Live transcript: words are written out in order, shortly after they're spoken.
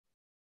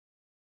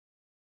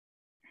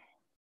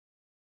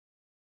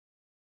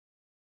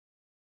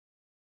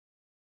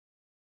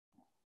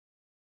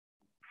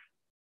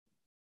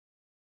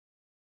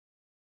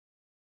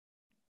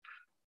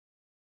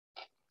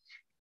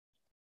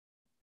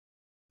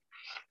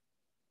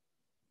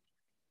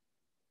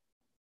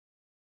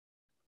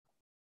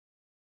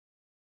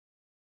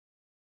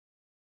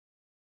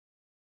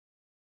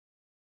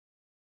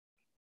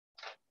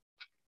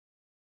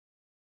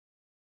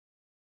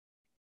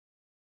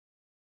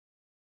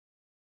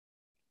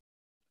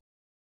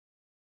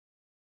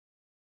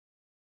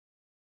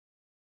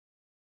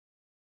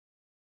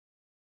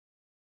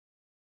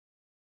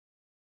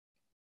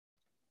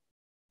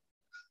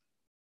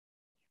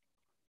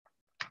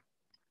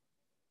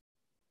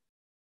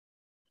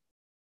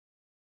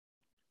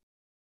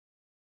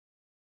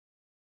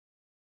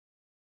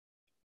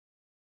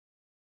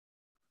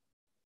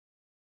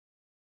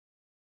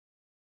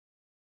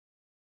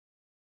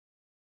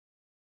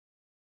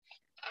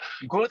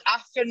Good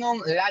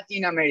afternoon,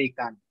 Latin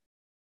American.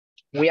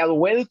 We are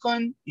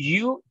welcome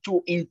you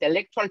to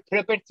Intellectual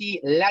Property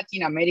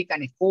Latin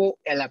American School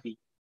ELAPI.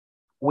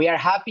 We are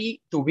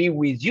happy to be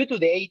with you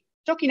today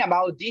talking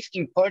about this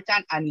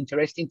important and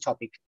interesting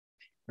topic.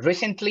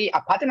 Recently,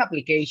 a patent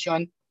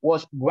application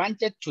was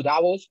granted to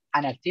Dabus,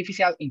 an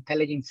artificial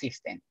intelligence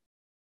system.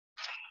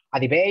 A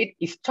debate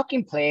is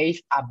taking place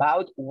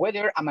about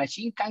whether a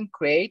machine can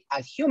create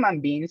as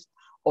human beings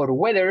or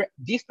whether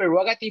this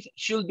prerogative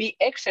should be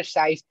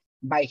exercised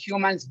by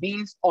human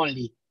beings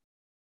only.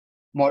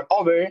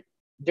 Moreover,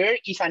 there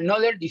is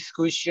another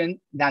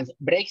discussion that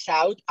breaks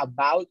out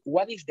about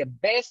what is the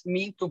best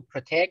means to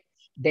protect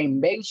the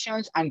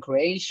inventions and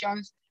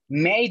creations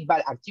made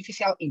by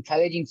artificial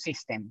intelligence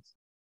systems.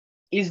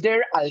 Is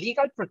there a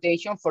legal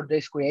protection for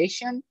this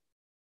creation?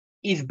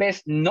 Is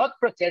best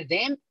not protect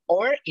them?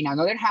 Or, in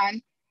another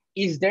hand,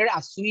 is there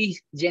a sui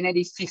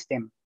generis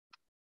system?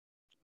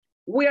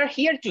 We are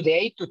here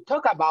today to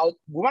talk about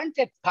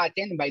granted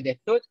patent by the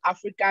South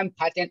African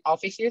patent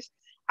offices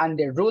and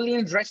the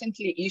rulings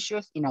recently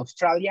issued in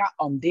Australia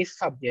on this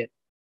subject.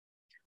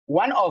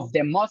 One of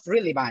the most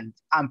relevant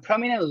and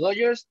prominent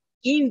lawyers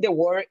in the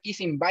world is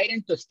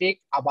invited to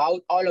speak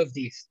about all of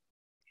this.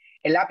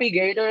 ELAPI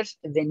gathers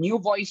the new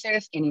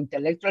voices in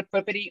intellectual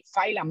property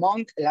file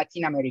among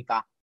Latin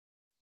America.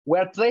 We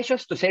are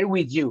pleased to share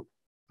with you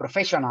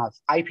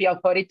professionals, IP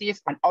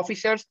authorities, and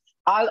officers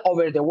all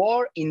over the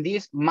world in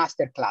this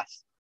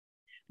masterclass.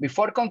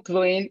 Before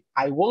concluding,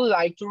 I would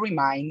like to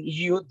remind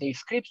you the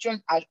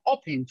inscriptions are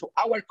open to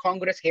our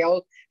Congress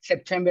held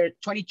September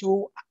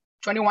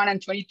 21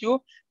 and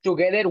 22,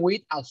 together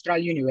with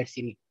Australia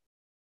University.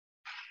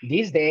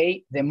 This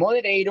day, the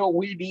moderator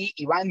will be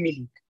Iván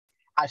Milic,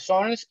 a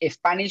son's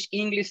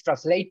Spanish-English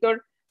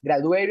translator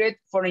graduated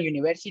from the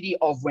University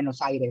of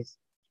Buenos Aires.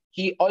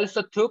 He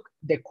also took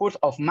the course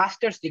of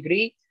master's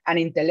degree in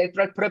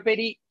intellectual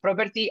property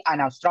at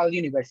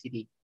Australia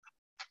University.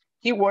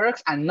 He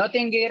works at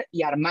Nottinger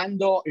y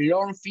Armando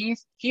law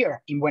firms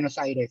here in Buenos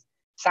Aires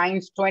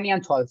since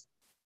 2012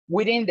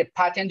 within the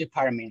patent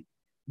department.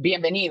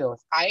 Bienvenidos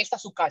a esta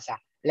su casa,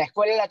 la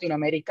Escuela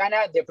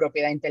Latinoamericana de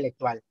Propiedad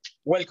Intelectual.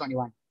 Welcome,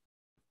 Iván.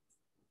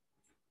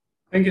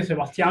 Thank you,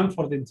 Sebastián,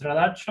 for the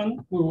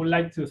introduction. We would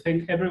like to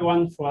thank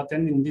everyone for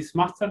attending this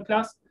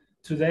masterclass.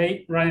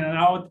 Today, Ryan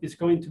Abbott is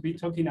going to be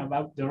talking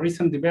about the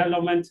recent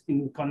developments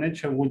in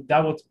connection with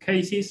Dabus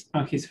cases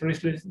and his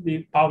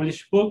recently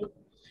published book.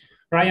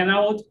 Ryan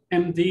Abbott,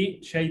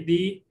 MD,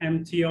 JD,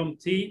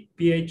 MT,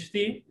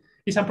 PhD,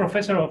 is a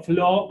professor of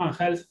law and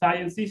health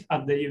sciences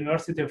at the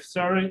University of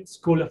Surrey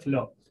School of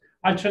Law,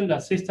 adjunct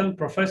assistant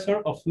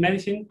professor of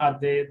medicine at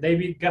the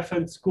David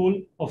Geffen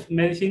School of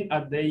Medicine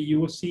at the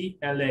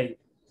UCLA,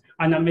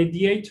 and a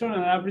mediator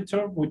and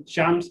arbiter with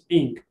JAMS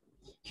Inc.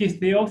 He's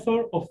the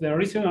author of The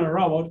Reasonable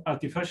Robot,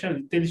 Artificial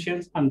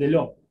Intelligence and the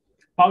Law,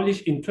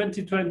 published in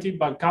 2020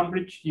 by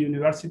Cambridge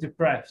University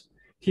Press.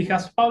 He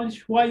has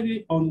published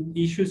widely on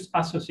issues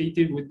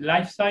associated with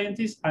life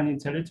sciences and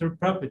intellectual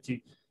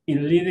property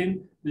in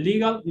leading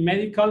legal,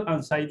 medical,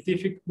 and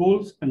scientific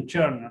books and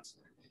journals.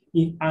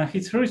 And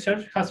his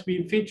research has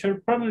been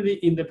featured prominently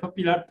in the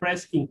popular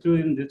press,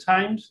 including The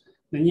Times,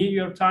 the New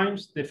York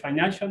Times, the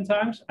Financial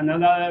Times, and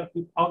another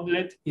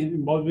outlet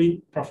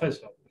involving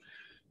Professor.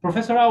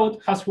 Professor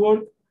Abbott has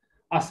worked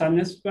as an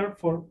expert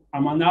for,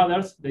 among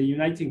others, the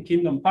United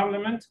Kingdom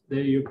Parliament,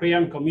 the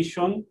European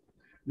Commission,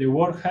 the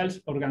World Health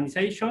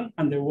Organization,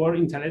 and the World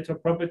Intellectual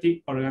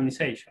Property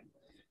Organization.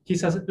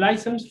 He's a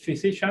licensed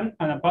physician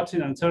and a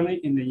patent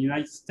attorney in the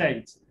United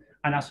States,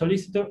 and a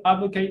solicitor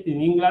advocate in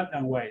England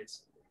and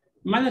Wales.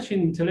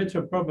 Managing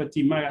Intellectual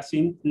Property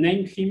magazine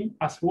named him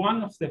as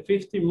one of the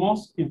 50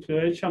 most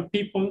influential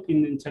people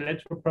in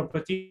intellectual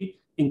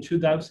property in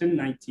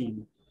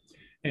 2019.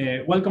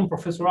 Welcome,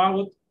 Professor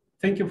Abbott.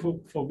 Thank you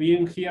for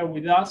being here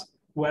with us.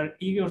 We're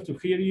eager to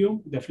hear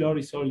you. The floor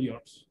is all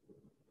yours.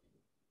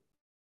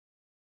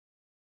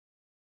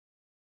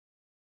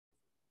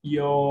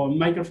 Your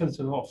microphone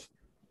is off.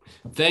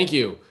 Thank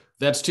you.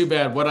 That's too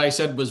bad. What I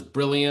said was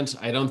brilliant.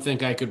 I don't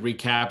think I could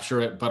recapture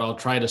it, but I'll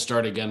try to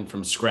start again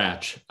from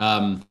scratch.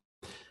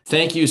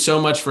 Thank you so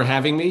much for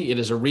having me. It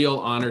is a real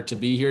honor to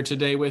be here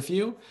today with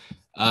you.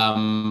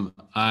 I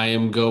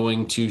am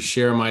going to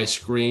share my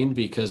screen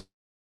because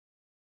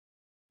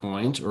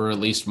or at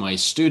least my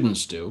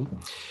students do.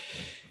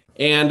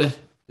 And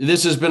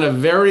this has been a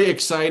very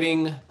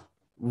exciting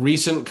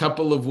recent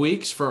couple of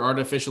weeks for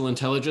artificial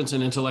intelligence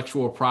and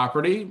intellectual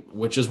property,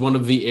 which is one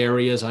of the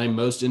areas I'm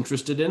most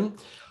interested in.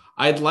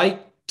 I'd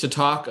like to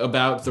talk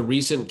about the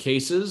recent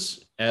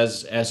cases,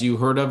 as you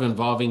heard of,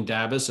 involving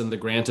Dabus and the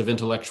grant of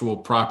intellectual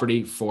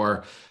property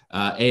for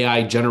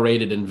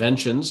AI-generated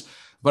inventions.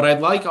 But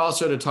I'd like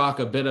also to talk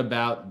a bit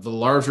about the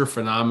larger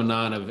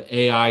phenomenon of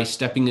AI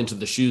stepping into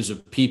the shoes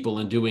of people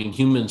and doing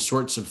human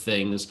sorts of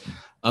things,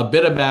 a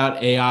bit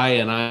about AI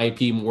and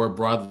IP more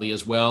broadly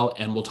as well,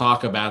 and we'll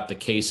talk about the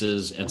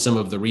cases and some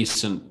of the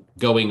recent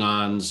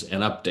going-ons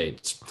and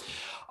updates.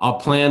 I'll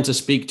plan to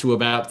speak to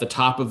about the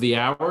top of the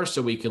hour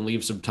so we can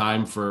leave some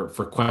time for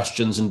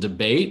questions and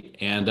debate,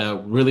 and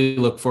really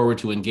look forward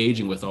to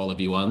engaging with all of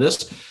you on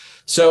this.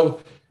 So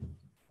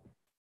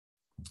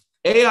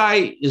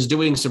AI is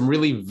doing some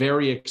really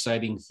very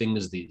exciting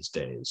things these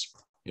days.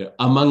 You know,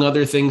 among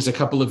other things, a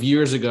couple of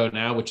years ago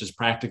now, which is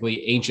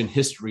practically ancient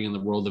history in the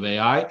world of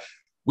AI,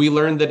 we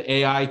learned that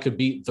AI could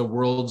beat the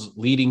world's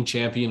leading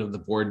champion of the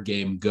board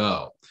game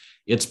Go.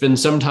 It's been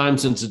some time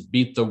since it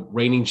beat the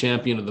reigning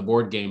champion of the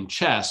board game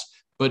chess,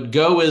 but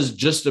Go is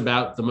just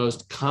about the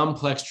most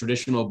complex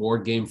traditional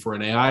board game for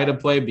an AI to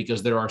play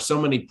because there are so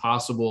many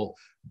possible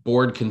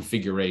board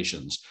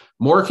configurations,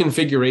 more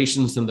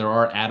configurations than there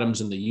are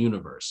atoms in the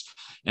universe.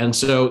 And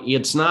so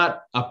it's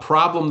not a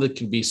problem that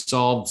can be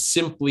solved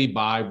simply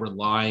by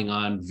relying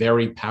on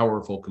very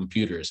powerful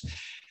computers.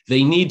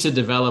 They need to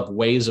develop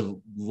ways of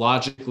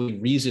logically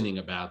reasoning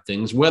about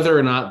things, whether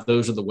or not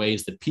those are the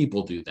ways that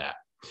people do that.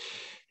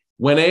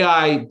 When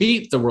AI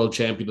beat the world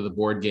champion of the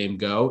board game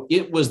Go,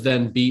 it was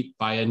then beat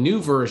by a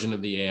new version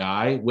of the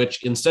AI,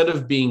 which instead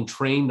of being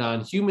trained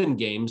on human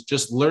games,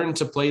 just learned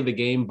to play the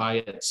game by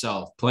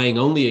itself, playing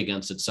only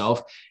against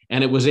itself.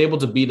 And it was able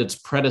to beat its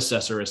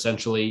predecessor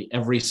essentially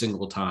every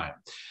single time.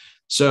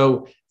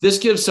 So this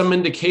gives some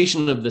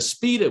indication of the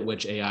speed at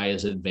which AI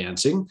is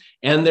advancing.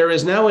 And there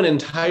is now an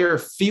entire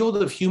field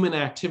of human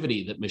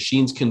activity that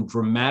machines can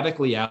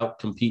dramatically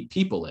outcompete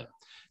people in,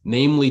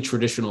 namely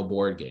traditional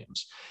board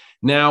games.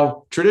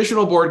 Now,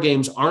 traditional board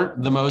games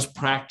aren't the most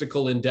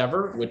practical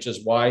endeavor, which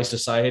is why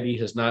society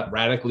has not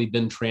radically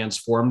been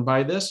transformed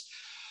by this.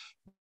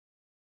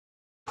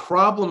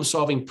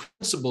 Problem-solving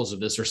principles of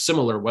this are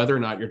similar, whether or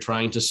not you're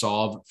trying to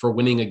solve for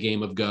winning a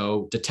game of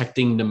Go,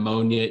 detecting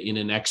pneumonia in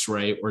an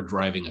X-ray, or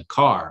driving a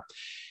car.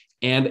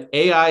 And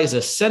AI's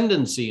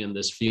ascendancy in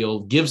this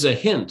field gives a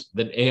hint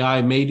that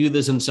AI may do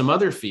this in some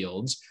other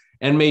fields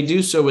and may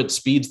do so at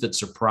speeds that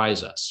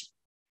surprise us.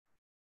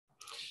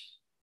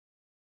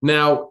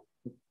 Now,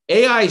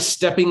 AI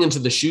stepping into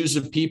the shoes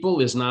of people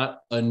is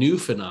not a new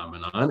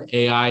phenomenon.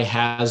 AI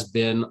has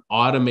been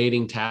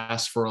automating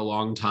tasks for a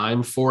long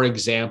time, for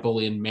example,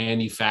 in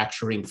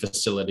manufacturing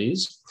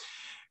facilities.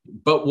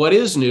 But what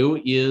is new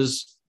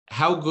is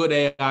how good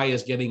AI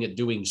is getting at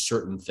doing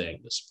certain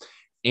things.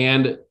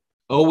 And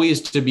always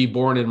to be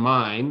borne in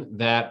mind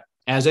that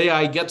as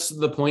AI gets to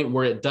the point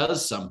where it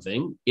does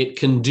something, it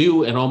can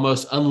do an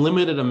almost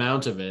unlimited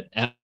amount of it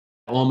at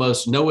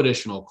almost no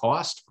additional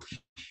cost.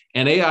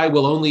 And AI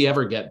will only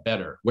ever get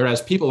better,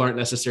 whereas people aren't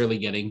necessarily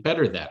getting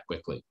better that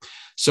quickly.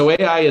 So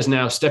AI is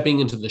now stepping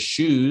into the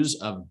shoes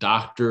of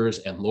doctors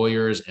and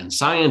lawyers and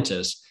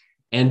scientists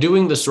and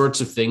doing the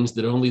sorts of things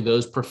that only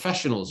those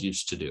professionals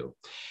used to do.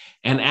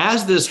 And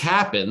as this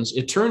happens,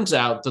 it turns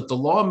out that the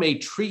law may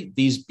treat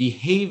these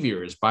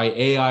behaviors by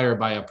AI or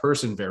by a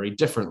person very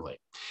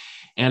differently.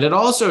 And it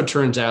also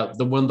turns out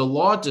that when the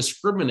law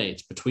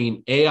discriminates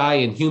between AI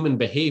and human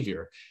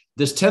behavior,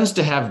 this tends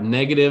to have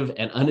negative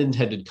and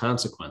unintended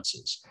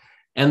consequences.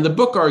 And the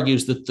book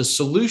argues that the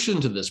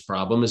solution to this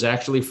problem is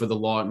actually for the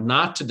law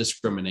not to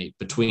discriminate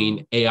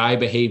between AI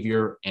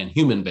behavior and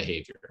human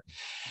behavior.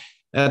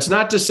 That's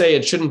not to say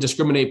it shouldn't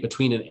discriminate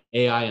between an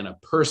AI and a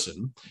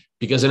person,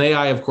 because an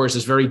AI, of course,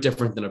 is very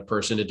different than a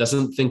person. It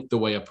doesn't think the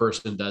way a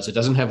person does. It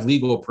doesn't have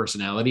legal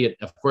personality. It,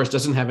 of course,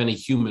 doesn't have any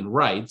human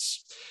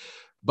rights.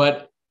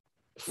 But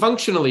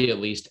functionally, at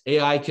least,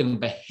 AI can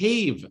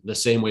behave the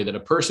same way that a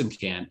person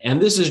can.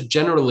 And this is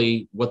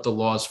generally what the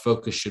law's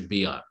focus should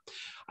be on.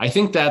 I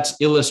think that's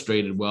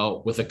illustrated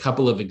well with a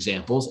couple of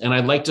examples. And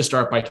I'd like to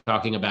start by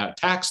talking about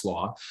tax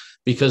law,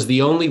 because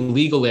the only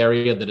legal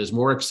area that is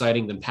more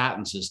exciting than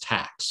patents is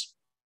tax.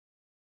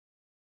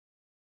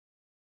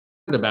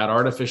 About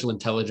artificial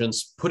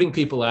intelligence putting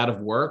people out of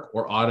work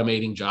or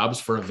automating jobs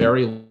for a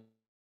very long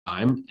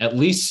time, at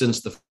least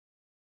since the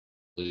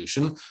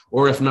revolution,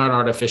 or if not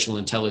artificial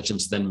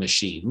intelligence, then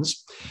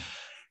machines.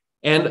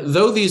 And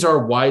though these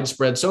are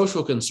widespread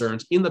social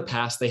concerns, in the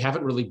past, they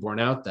haven't really borne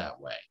out that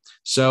way.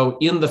 So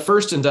in the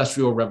first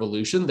industrial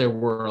revolution, there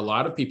were a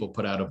lot of people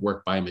put out of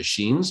work by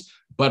machines,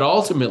 but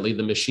ultimately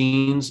the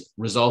machines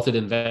resulted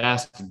in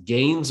vast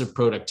gains of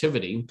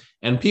productivity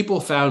and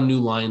people found new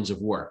lines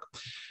of work.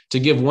 To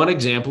give one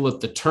example,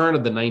 at the turn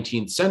of the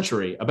 19th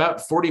century,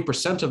 about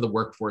 40% of the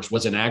workforce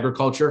was in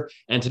agriculture,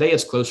 and today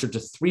it's closer to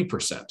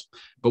 3%.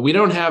 But we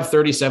don't have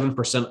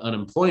 37%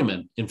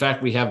 unemployment. In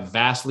fact, we have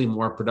vastly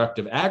more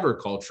productive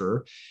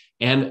agriculture,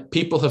 and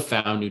people have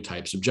found new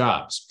types of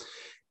jobs.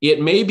 It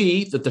may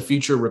be that the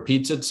future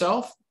repeats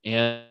itself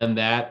and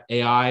that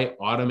AI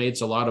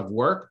automates a lot of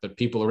work, but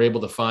people are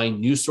able to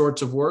find new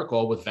sorts of work,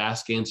 all with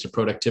vast gains to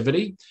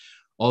productivity.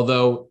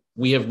 Although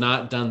we have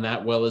not done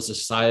that well as a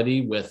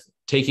society with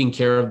taking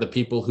care of the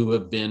people who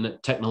have been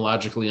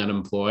technologically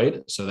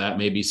unemployed. So that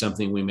may be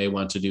something we may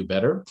want to do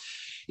better.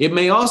 It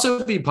may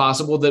also be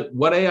possible that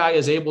what AI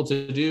is able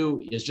to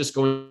do is just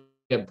going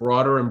to get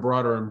broader and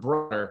broader and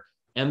broader,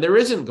 and there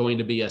isn't going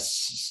to be a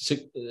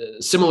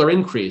similar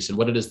increase in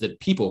what it is that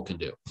people can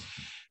do.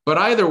 But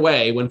either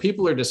way, when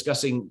people are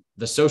discussing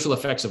the social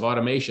effects of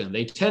automation,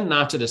 they tend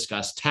not to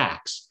discuss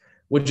tax.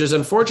 which is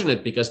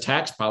unfortunate because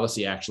tax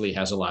policy actually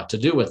has a lot to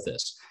do with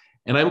this.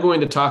 And I'm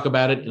going to talk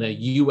about it in a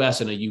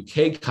US and a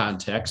UK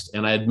context.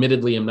 And I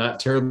admittedly am not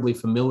terribly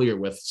familiar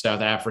with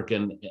South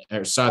American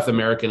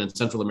and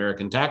Central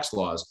American tax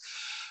laws.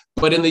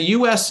 But in the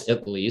US,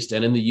 at least,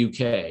 and in the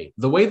UK,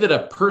 the way that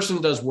a person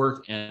does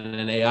work and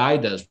an AI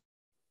does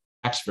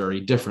tax very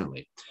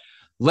differently.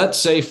 Let's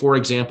say, for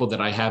example, that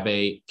I have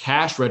a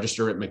cash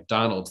register at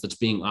McDonald's that's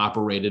being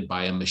operated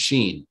by a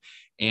machine.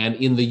 And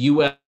in the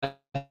US,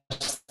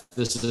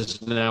 this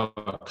is now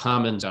a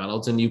common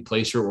McDonald's, and you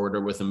place your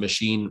order with a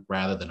machine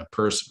rather than a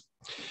person.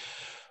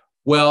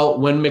 Well,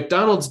 when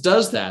McDonald's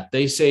does that,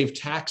 they save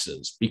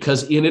taxes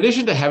because in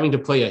addition to having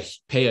to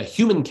pay a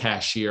human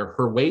cashier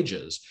her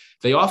wages,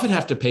 they often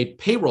have to pay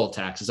payroll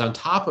taxes on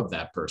top of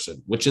that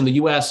person, which in the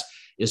US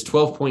is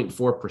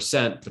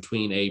 12.4%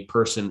 between a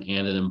person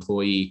and an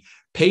employee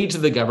paid to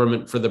the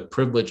government for the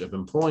privilege of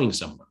employing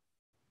someone.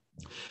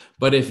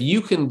 But if you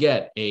can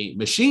get a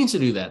machine to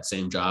do that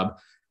same job,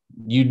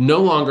 you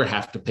no longer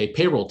have to pay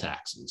payroll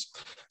taxes.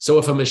 So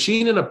if a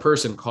machine and a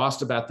person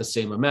cost about the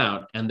same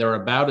amount and they're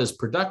about as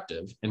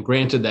productive, and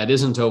granted that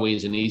isn't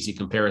always an easy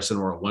comparison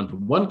or a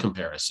one-to-one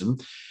comparison,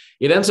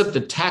 it ends up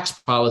that tax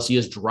policy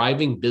is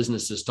driving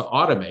businesses to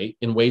automate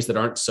in ways that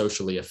aren't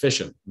socially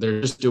efficient.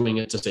 They're just doing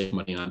it to save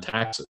money on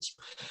taxes.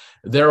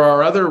 There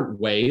are other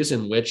ways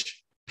in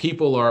which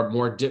people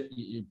are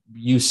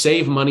you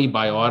save money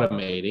by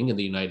automating in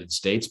the United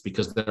States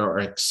because there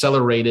are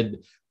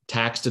accelerated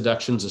tax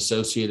deductions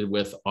associated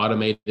with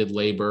automated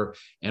labor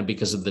and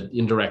because of the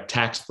indirect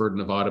tax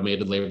burden of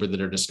automated labor that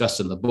are discussed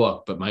in the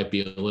book, but might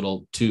be a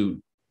little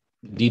too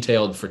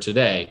detailed for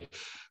today.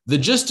 The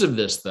gist of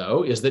this,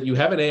 though, is that you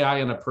have an AI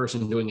and a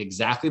person doing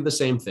exactly the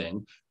same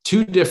thing.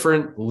 Two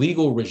different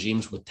legal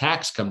regimes with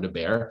tax come to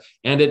bear,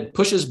 and it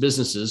pushes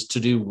businesses to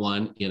do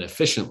one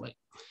inefficiently.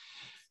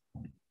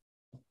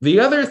 The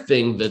other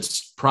thing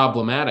that's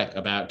problematic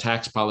about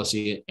tax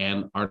policy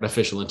and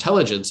artificial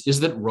intelligence is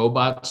that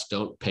robots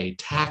don't pay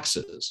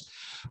taxes,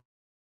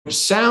 which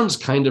sounds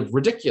kind of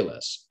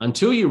ridiculous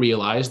until you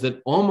realize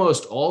that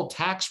almost all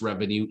tax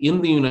revenue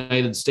in the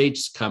United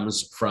States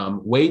comes from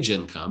wage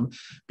income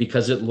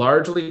because it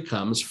largely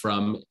comes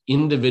from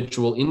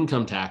individual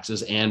income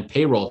taxes and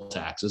payroll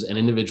taxes, and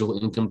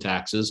individual income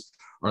taxes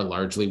are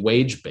largely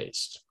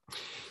wage-based.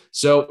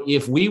 So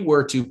if we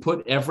were to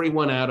put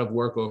everyone out of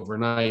work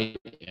overnight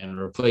and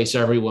replace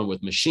everyone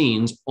with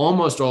machines,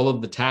 almost all of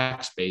the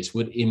tax base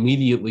would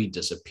immediately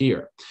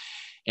disappear.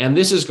 And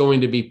this is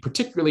going to be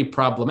particularly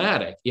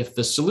problematic if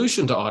the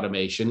solution to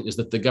automation is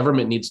that the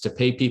government needs to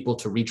pay people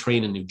to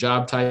retrain a new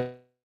job type.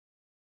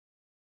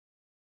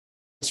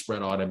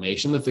 Spread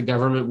automation, that the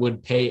government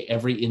would pay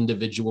every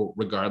individual,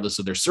 regardless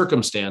of their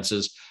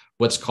circumstances,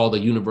 what's called a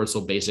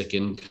universal basic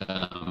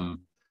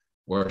income,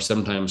 or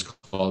sometimes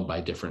called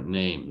by different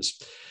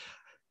names.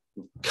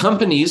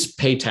 Companies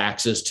pay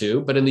taxes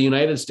too, but in the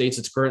United States,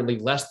 it's currently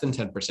less than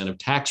 10% of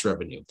tax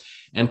revenue.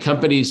 And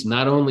companies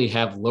not only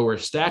have lower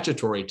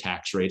statutory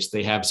tax rates,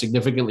 they have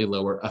significantly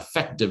lower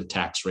effective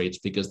tax rates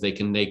because they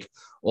can make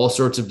all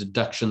sorts of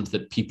deductions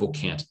that people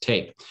can't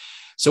take.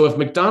 So if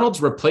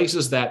McDonald's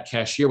replaces that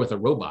cashier with a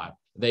robot,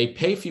 they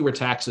pay fewer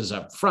taxes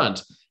up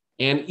front.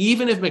 And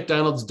even if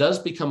McDonald's does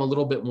become a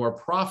little bit more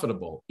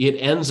profitable, it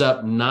ends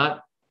up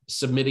not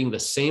submitting the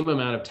same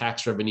amount of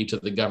tax revenue to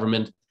the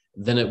government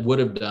than it would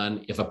have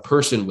done if a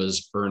person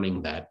was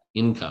earning that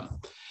income.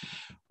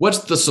 What's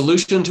the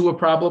solution to a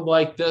problem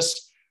like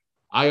this?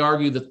 I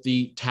argue that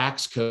the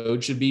tax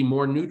code should be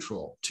more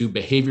neutral to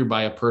behavior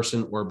by a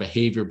person or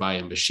behavior by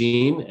a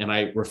machine. And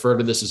I refer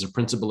to this as a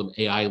principle of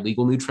AI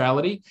legal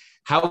neutrality.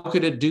 How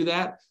could it do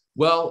that?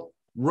 Well,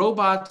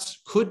 robots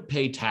could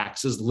pay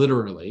taxes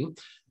literally,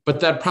 but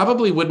that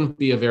probably wouldn't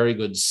be a very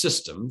good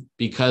system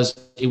because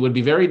it would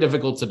be very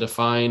difficult to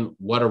define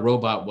what a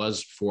robot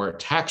was for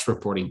tax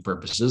reporting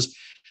purposes.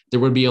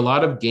 There would be a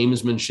lot of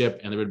gamesmanship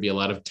and there would be a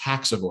lot of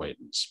tax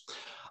avoidance.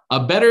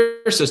 A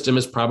better system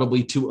is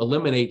probably to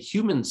eliminate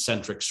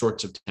human-centric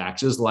sorts of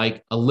taxes,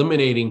 like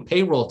eliminating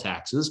payroll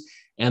taxes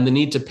and the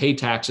need to pay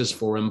taxes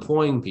for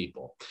employing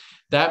people.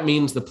 That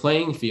means the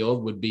playing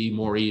field would be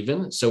more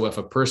even. So if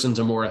a person's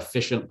a more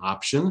efficient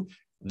option,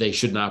 they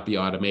should not be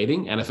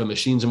automating. And if a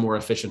machine's a more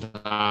efficient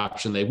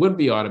option, they would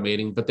be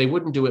automating, but they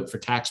wouldn't do it for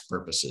tax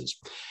purposes.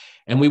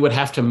 And we would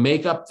have to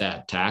make up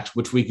that tax,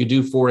 which we could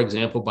do, for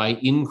example, by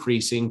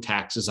increasing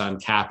taxes on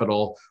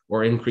capital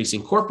or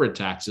increasing corporate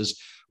taxes,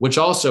 which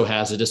also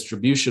has a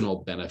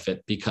distributional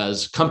benefit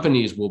because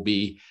companies will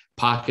be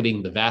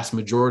pocketing the vast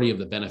majority of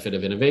the benefit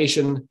of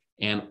innovation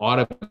and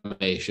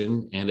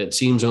automation. And it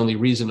seems only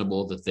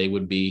reasonable that they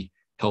would be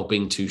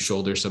helping to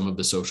shoulder some of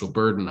the social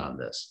burden on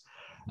this.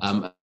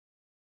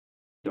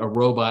 A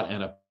robot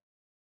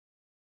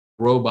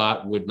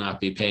would not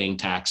be paying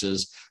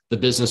taxes. The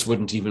business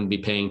wouldn't even be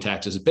paying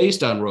taxes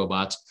based on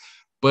robots,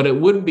 but it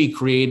would be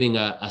creating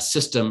a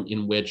system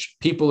in which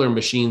people or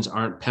machines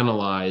aren't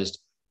penalized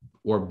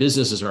or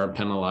businesses aren't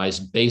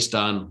penalized based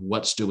on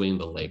what's doing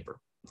the labor.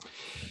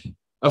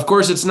 Of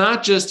course, it's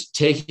not just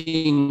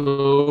taking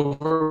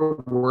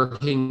over,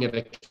 working at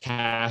a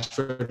cash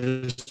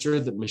register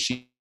that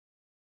machine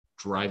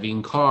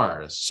driving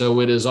cars. So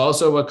it is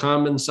also a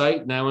common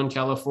sight now in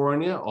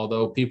California,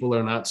 although people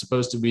are not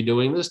supposed to be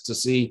doing this, to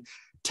see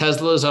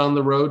Teslas on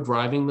the road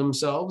driving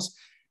themselves.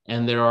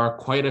 And there are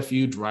quite a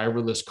few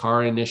driverless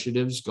car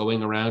initiatives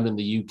going around in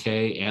the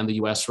UK and the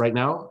US right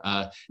now.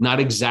 Not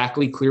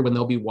exactly clear when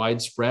they'll be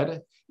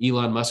widespread.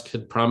 Elon Musk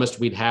had promised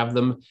we'd have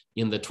them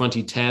in the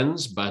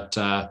 2010s, but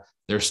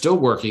they're still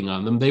working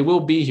on them. They will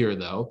be here,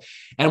 though.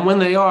 And when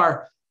they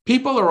are,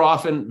 people are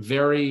often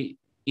very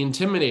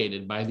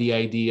intimidated by the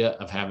idea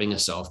of having a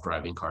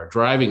self-driving car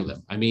driving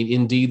them. I mean,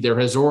 indeed, there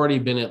has already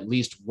been at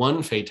least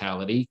one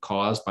fatality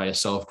caused by a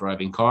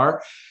self-driving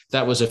car.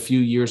 That was a few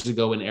years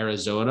ago in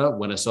Arizona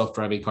when a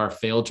self-driving car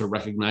failed to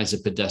recognize a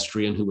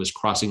pedestrian who was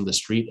crossing the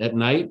street at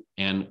night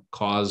and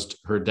caused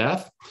her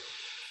death.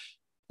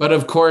 But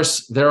of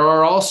course, there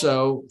are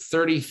also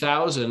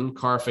 30,000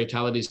 car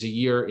fatalities a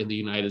year in the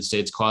United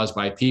States caused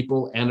by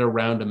people, and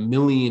around 1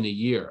 million a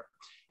year.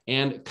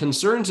 And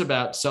concerns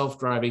about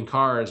self-driving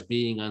cars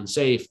being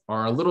unsafe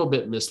are a little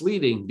bit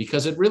misleading,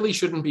 because it really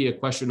shouldn't be a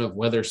question of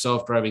whether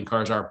self-driving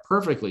cars are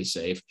perfectly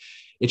safe.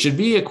 It should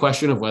be a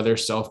question of whether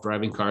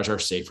self-driving cars are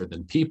safer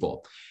than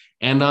people.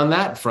 And on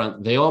that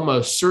front, they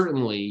almost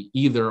certainly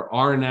either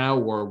are now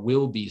or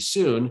will be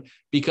soon,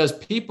 because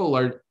people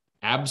are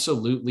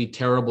absolutely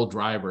terrible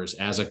drivers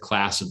as a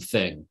class of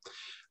thing.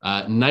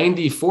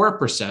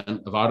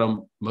 94% of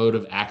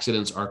automotive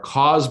accidents are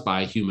caused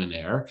by human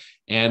error.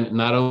 And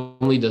not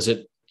only does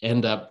it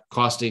end up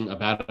costing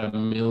about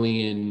 1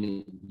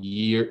 million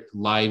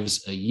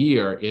lives a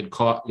year,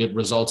 it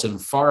results in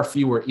far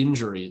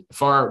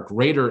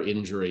greater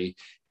injury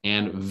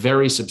and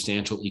very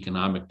substantial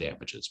economic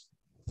damages.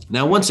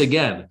 Now, once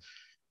again,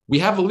 we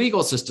have a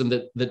legal system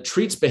that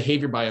treats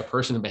behavior by a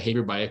person and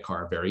behavior by a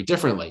car very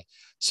differently.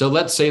 So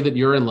let's say that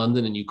you're in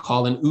London and you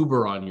call an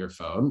Uber on your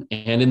phone,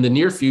 and in the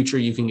near future,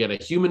 you can get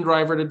a human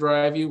driver to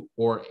drive you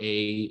or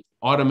an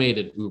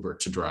automated Uber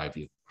to drive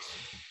you.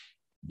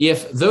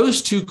 If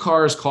those two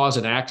cars cause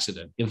an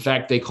accident, in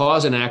fact, they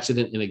cause an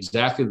accident in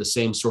exactly the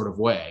same sort of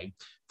way,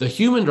 the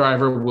human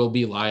driver will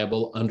be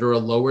liable under a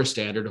lower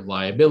standard of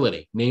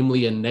liability,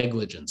 namely a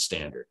negligence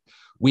standard.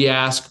 We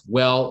ask,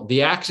 well,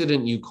 the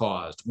accident you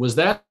caused, was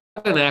that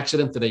an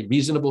accident that a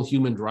reasonable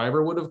human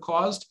driver would have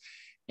caused?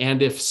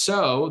 And if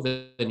so,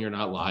 then you're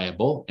not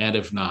liable. And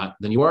if not,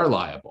 then you are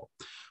liable.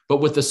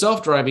 But with the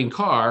self-driving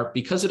car,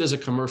 because it is a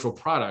commercial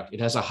product, it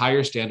has a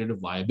higher standard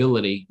of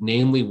liability,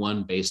 namely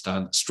one based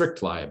on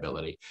strict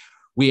liability.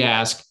 We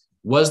ask,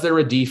 was there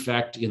a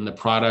defect in the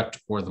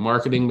product or the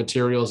marketing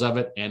materials of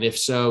it? And if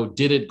so,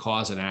 did it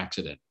cause an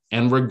accident?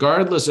 And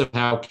regardless of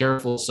how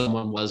careful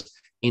someone was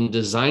in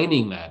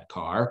designing that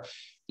car,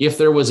 if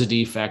there was a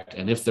defect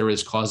and if there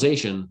is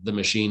causation, the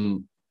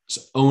machine's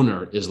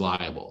owner is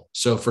liable.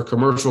 So for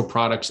commercial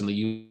products in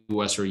the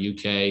US or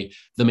UK,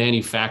 the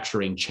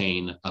manufacturing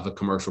chain of a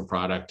commercial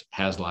product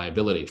has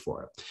liability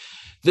for it.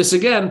 This,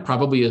 again,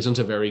 probably isn't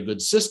a very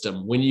good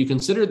system when you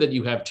consider that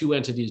you have two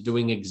entities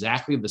doing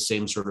exactly the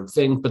same sort of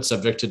thing, but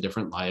subject to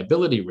different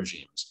liability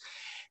regimes.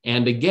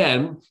 And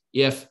again,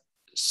 if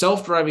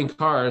self-driving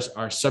cars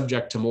are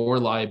subject to more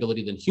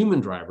liability than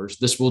human drivers,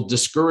 this will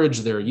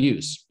discourage their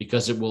use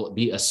because it will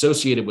be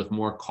associated with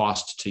more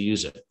cost to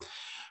use it.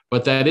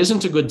 But that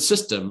isn't a good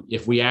system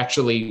if we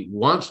actually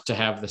want to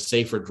have the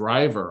safer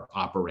driver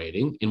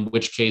operating, in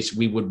which case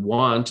we would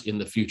want in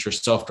the future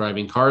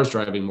self-driving cars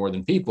driving more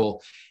than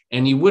people,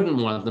 and you wouldn't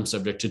want them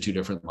subject to two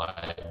different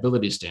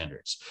liability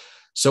standards.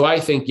 So I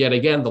think, yet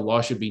again, the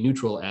law should be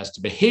neutral as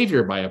to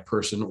behavior by a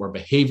person or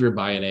behavior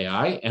by an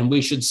AI, and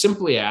we should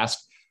simply ask,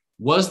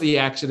 would the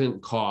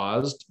accident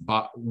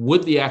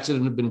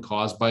have been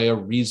caused by a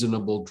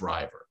reasonable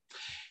driver?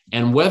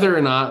 And whether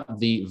or not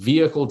the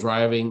vehicle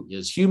driving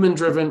is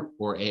human-driven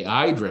or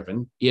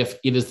AI-driven, if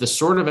it is the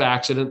sort of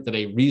accident that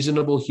a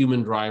reasonable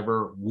human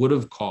driver would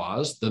have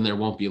caused, then there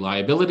won't be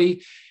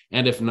liability.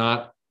 And if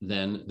not,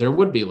 then there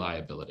would be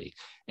liability.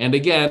 And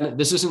again,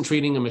 this isn't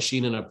treating a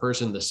machine and a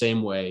person the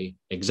same way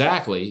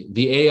exactly.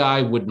 The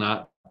AI would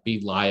not be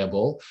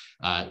liable.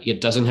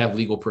 It doesn't have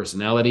legal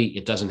personality.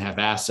 It doesn't have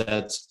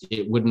assets.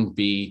 It wouldn't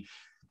be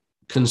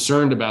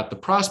concerned about the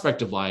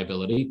prospect of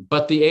liability,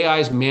 but the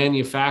AI's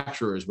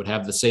manufacturers would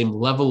have the same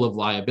level of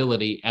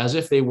liability as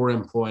if they were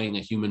employing a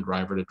human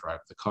driver to drive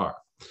the car.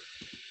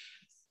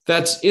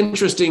 That's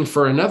interesting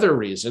for another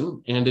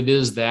reason, and it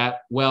is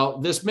that, well,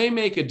 this may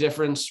make a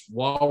difference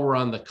while we're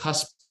on the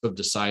cusp of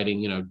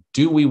deciding,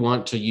 do we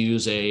want to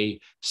use a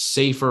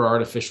safer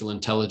artificial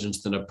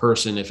intelligence than a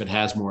person if it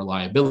has more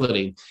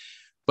liability?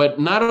 But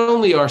not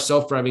only are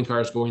self-driving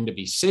cars going to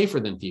be safer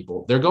than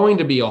people, they're going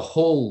to be a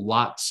whole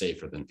lot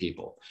safer than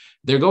people.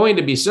 They're going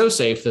to be so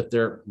safe that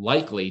they're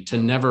likely to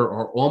never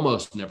or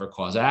almost never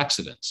cause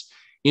accidents,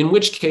 in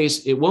which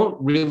case it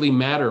won't really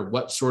matter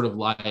what sort of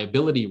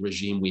liability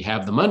regime we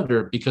have them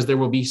under because there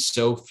will be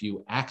so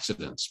few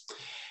accidents.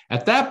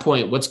 At that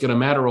point, what's going to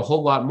matter a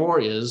whole lot more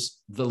is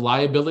the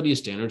liability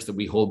standards that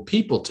we hold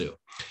people to.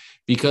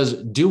 Because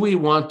do we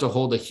want to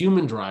hold a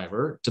human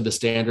driver to the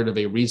standard of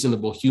a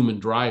reasonable human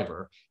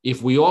driver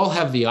if we all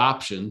have the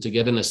option to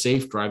get in a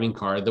safe driving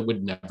car that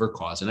would never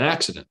cause an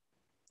accident?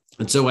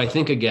 And so I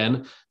think,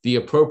 again, the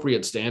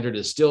appropriate standard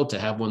is still to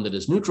have one that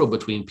is neutral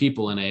between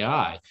people and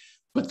AI,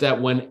 but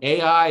that when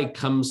AI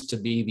comes to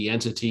be the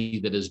entity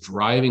that is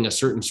driving a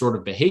certain sort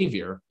of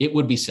behavior, it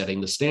would be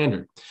setting the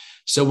standard.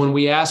 So when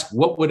we ask,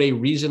 what would a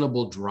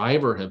reasonable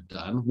driver have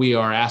done? We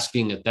are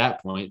asking at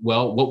that point,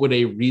 well, what would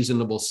a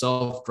reasonable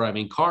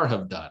self-driving car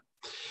have done?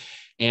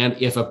 And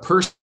if a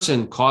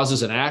person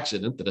causes an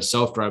accident that a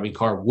self-driving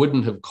car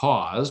wouldn't have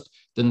caused,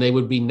 then they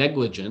would be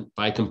negligent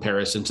by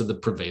comparison to the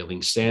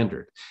prevailing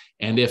standard.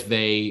 And if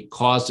they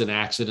caused an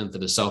accident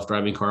that a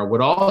self-driving car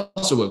would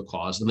also have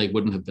caused, then they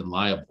wouldn't have been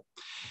liable.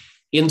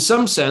 In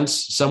some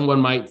sense, someone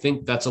might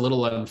think that's a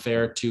little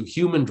unfair to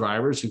human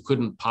drivers who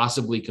couldn't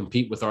possibly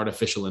compete with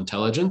artificial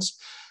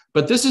intelligence.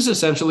 But this is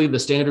essentially the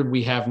standard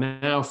we have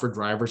now for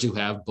drivers who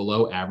have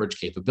below average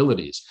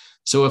capabilities.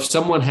 So if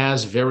someone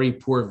has very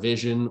poor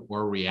vision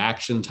or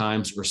reaction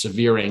times or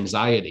severe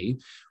anxiety,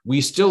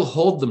 we still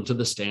hold them to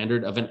the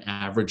standard of an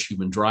average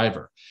human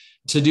driver.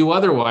 To do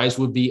otherwise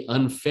would be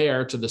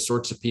unfair to the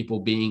sorts of people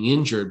being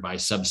injured by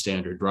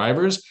substandard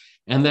drivers.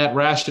 And that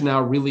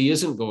rationale really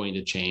isn't going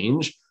to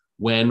change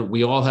when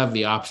we all have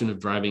the option of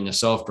driving a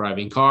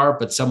self-driving car,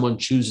 but someone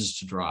chooses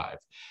to drive.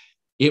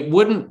 It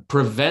wouldn't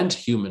prevent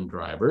human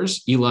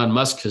drivers. Elon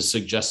Musk has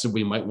suggested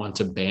we might want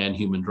to ban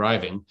human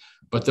driving,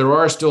 but there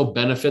are still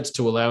benefits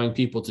to allowing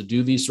people to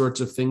do these sorts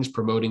of things,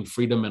 promoting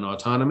freedom and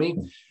autonomy.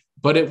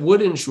 But it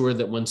would ensure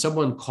that when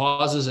someone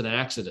causes an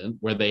accident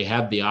where they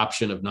had the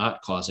option of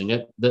not causing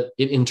it, that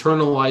it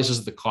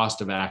internalizes the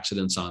cost of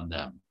accidents on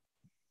them.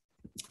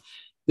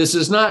 This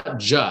is not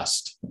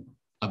just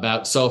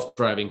about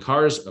self-driving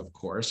cars, of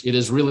course. It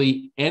is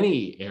really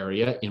any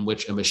area in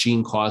which a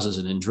machine causes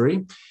an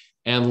injury.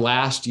 And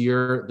last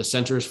year, the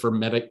Centers for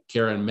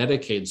Medicare and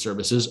Medicaid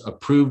Services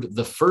approved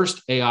the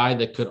first AI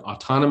that could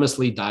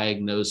autonomously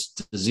diagnose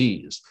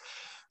disease.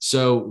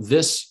 So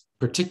this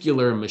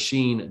particular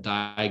machine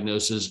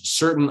diagnoses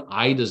certain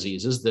eye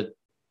diseases that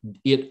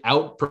it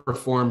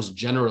outperforms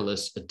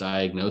generalists at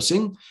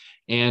diagnosing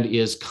and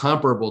is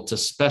comparable to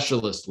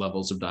specialist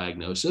levels of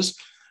diagnosis.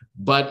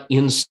 But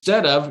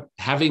instead of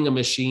having a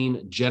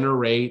machine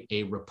generate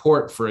a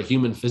report for a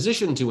human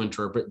physician to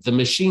interpret, the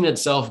machine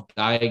itself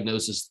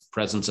diagnoses the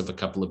presence of a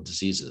couple of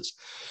diseases.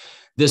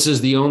 This is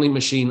the only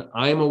machine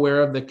I'm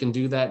aware of that can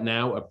do that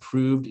now,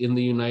 approved in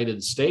the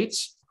United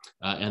States.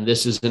 And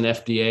this is an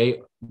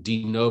FDA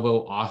de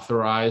novo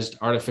authorized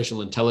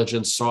artificial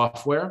intelligence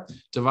software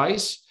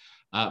device,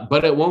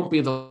 but it won't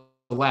be the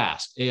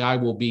last. AI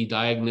will be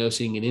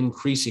diagnosing an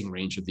increasing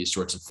range of these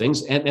sorts of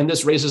things. And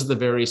this raises the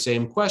very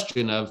same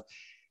question of,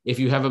 if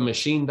you have a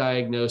machine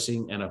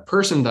diagnosing and a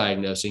person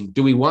diagnosing,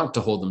 do we want to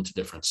hold them to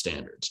different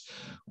standards?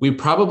 We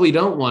probably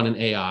don't want an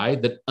AI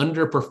that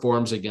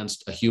underperforms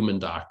against a human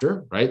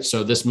doctor, right?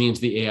 So this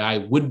means the AI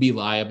would be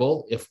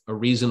liable if a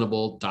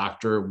reasonable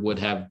doctor would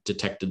have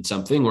detected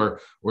something, or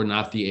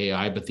not the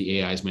AI, but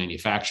the AI's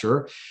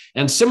manufacturer.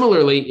 And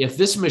similarly, if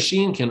this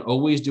machine can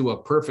always do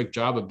a perfect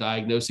job of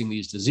diagnosing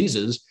these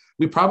diseases,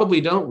 we probably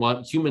don't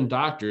want human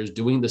doctors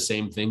doing the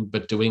same thing,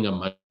 but doing a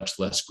much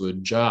less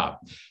good job.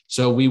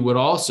 So we would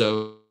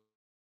also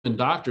hold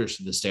doctors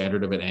to the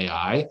standard of an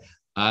AI.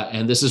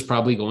 And this is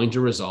probably going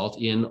to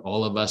result in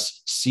all of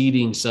us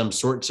ceding some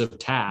sorts of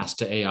tasks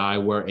to AI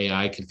where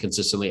AI can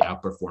consistently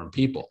outperform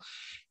people.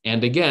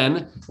 And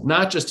again,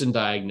 not just in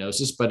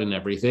diagnosis, but in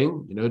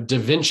everything. Da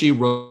Vinci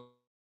wrote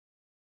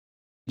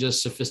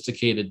just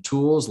sophisticated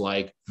tools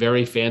like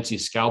very fancy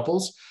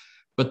scalpels.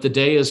 But the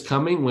day is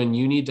coming when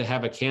you need to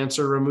have a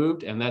cancer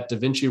removed, and that Da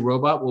Vinci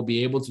robot will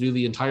be able to do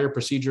the entire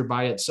procedure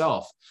by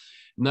itself.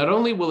 Not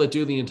only will it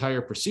do the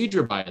entire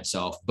procedure by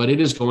itself, but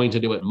it is going to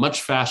do it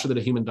much faster than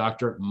a human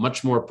doctor,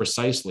 much more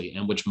precisely,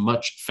 and with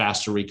much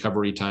faster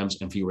recovery times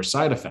and fewer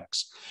side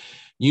effects.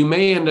 You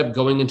may end up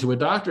going into a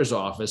doctor's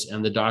office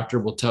and the doctor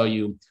will tell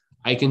you,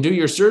 I can do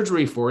your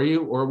surgery for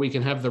you, or we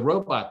can have the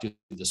robot do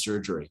the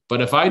surgery.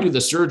 But if I do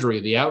the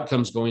surgery, the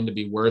outcome's going to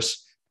be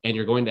worse, and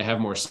you're going to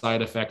have more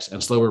side effects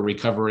and slower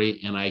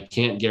recovery, and I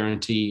can't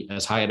guarantee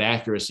as high an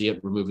accuracy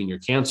at removing your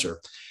cancer.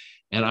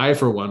 And I,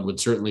 for one, would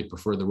certainly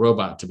prefer the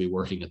robot to be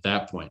working at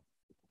that point.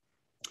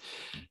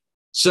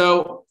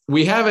 So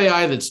we have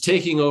AI that's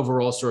taking over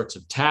all sorts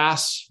of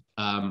tasks.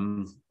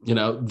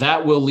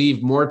 That will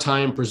leave more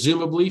time,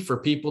 presumably, for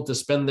people to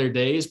spend their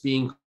days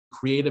being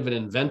creative and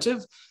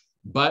inventive.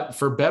 But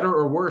for better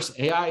or worse,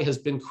 AI has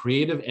been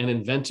creative and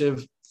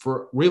inventive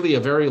for really a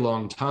very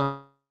long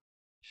time.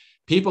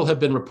 People have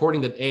been reporting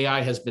that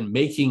AI has been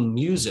making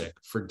music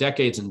for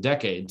decades and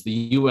decades. The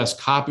US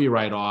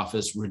Copyright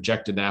Office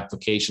rejected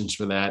applications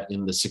for that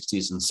in the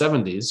 60s and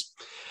 70s.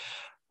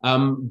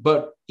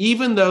 But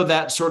even though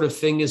that sort of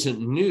thing isn't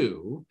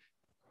new,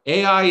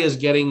 AI is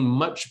getting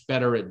much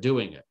better at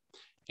doing it.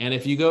 And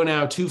if you go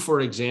now to,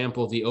 for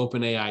example, the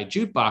OpenAI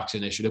Jukebox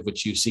initiative,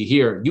 which you see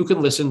here, you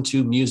can listen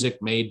to music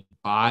made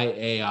by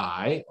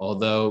AI,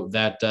 although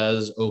that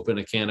does open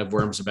a can of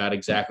worms about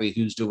exactly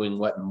who's doing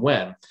what and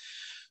when.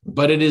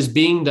 But it is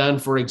being done,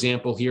 for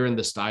example, here in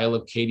the style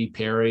of Katy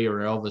Perry or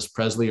Elvis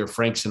Presley or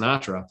Frank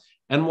Sinatra.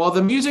 And while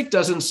the music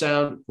doesn't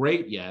sound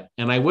great yet,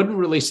 and I wouldn't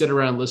really sit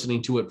around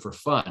listening to it for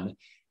fun,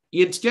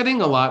 it's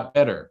getting a lot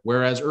better.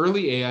 Whereas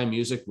early AI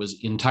music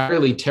was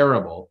entirely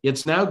terrible,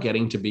 it's now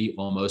getting to be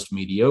almost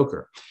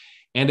mediocre.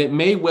 And it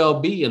may well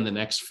be in the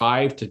next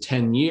 5 to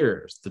 10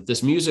 years that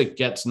this music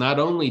gets not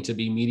only to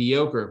be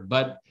mediocre,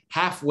 but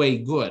halfway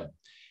good.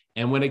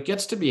 And when it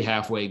gets to be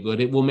halfway good,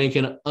 it will make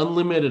an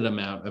unlimited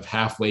amount of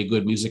halfway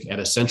good music at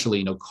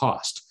essentially no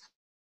cost.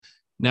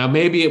 Now,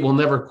 maybe it will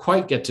never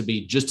quite get to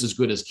be just as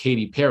good as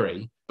Katy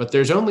Perry, but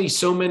there's only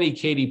so many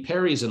Katy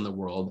Perrys in the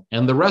world,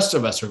 and the rest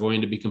of us are going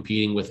to be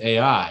competing with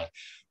AI,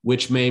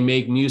 which may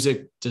make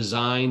music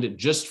designed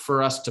just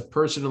for us to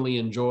personally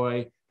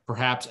enjoy,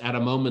 perhaps at a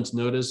moment's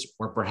notice,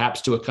 or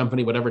perhaps to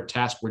accompany whatever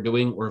task we're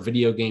doing or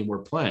video game we're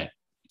playing.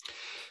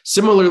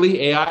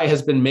 Similarly, AI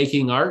has been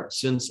making art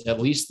since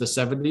at least the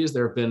 70s.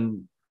 There have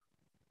been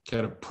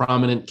kind of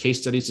prominent case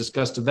studies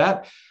discussed of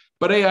that,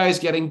 but AI is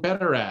getting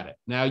better at it.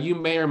 Now, you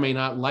may or may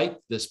not like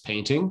this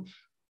painting,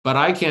 but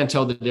I can't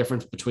tell the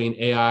difference between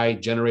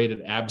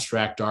AI-generated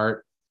abstract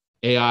art,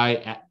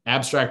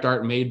 abstract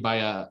art made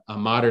by a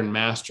modern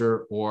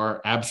master, or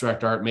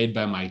abstract art made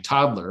by my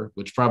toddler,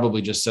 which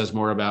probably just says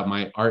more about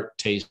my art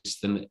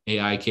tastes than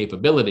AI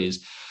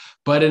capabilities.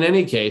 But in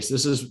any case,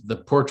 this is the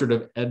portrait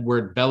of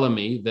Edward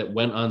Bellamy that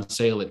went on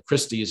sale at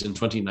Christie's in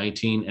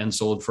 2019 and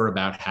sold for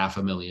about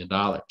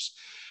 $500,000.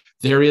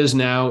 There is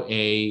now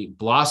a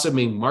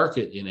blossoming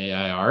market in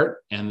AI art,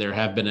 and there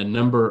have been a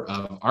number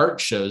of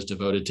art shows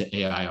devoted to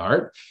AI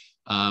art.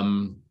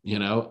 And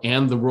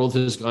the world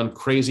has gone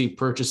crazy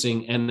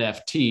purchasing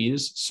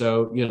NFTs.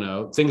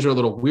 So, things are a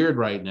little weird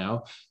right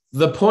now.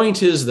 The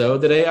point is, though,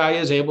 that AI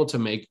is able to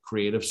make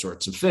creative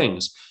sorts of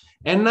things.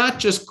 And not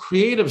just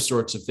creative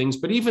sorts of things,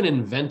 but even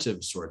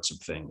inventive sorts of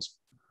things.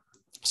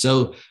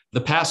 So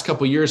the past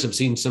couple of years have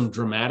seen some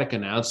dramatic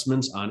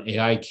announcements on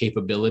AI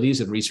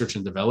capabilities in research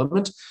and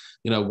development.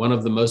 One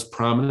of the most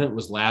prominent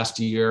was last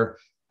year.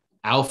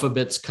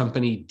 Alphabet's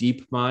company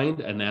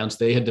DeepMind announced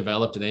they had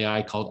developed an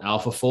AI called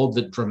AlphaFold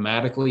that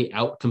dramatically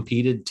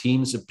outcompeted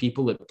teams of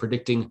people at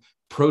predicting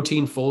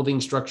protein folding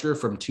structure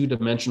from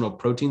two-dimensional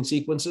protein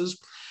sequences.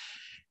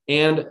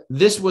 And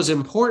this was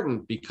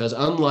important because,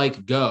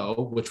 unlike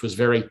Go, which was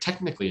very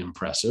technically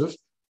impressive,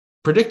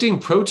 predicting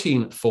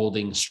protein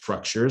folding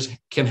structures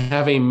can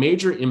have a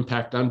major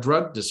impact on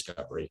drug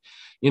discovery.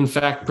 In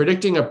fact,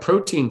 predicting a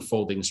protein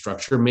folding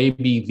structure may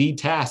be the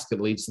task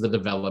that leads to the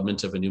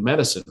development of a new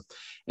medicine.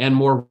 And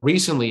more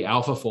recently,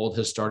 AlphaFold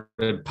has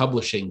started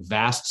publishing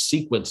vast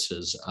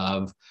sequences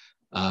of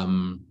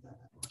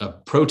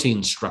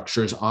protein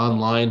structures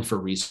online for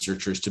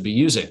researchers to be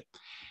using.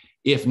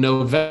 If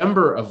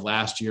November of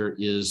last year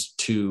is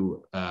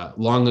too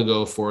long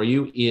ago for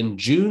you, in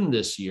June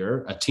this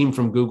year, a team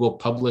from Google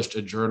published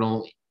an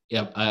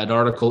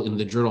article in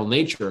the journal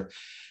Nature,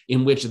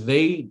 in which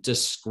they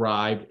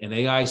described an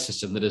AI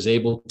system that is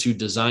able to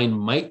design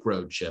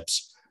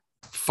microchips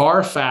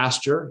far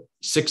faster,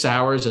 6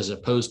 hours as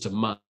opposed to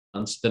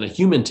months, than a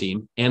human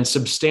team, and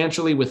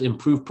substantially with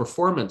improved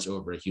performance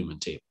over a human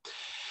team.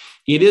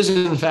 It is,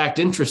 in fact,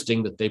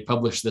 interesting that they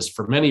published this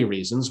for many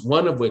reasons,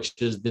 one of which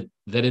is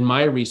that in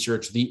my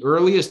research, the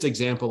earliest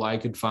example I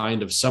could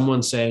find of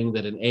someone saying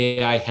that an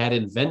AI had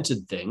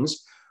invented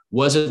things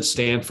was at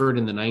Stanford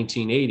in the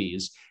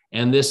 1980s,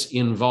 and this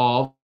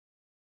involved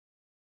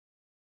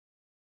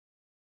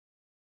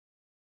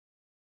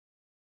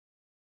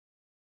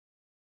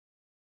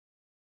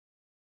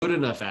good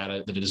enough at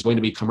it that it is going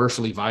to be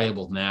commercially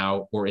viable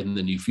now or in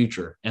the near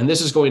future. And this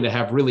is going to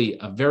have really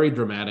a very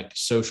dramatic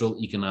social,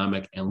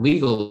 economic, and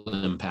legal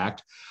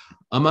impact,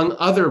 among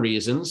other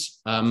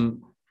reasons,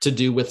 to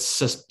do with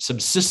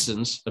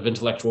subsistence of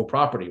intellectual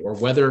property, or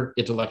whether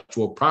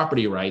intellectual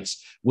property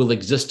rights will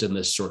exist in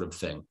this sort of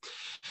thing.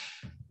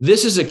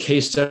 This is a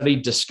case study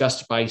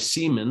discussed by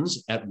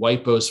Siemens at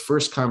WIPO's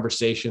first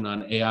conversation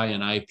on AI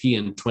and IP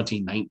in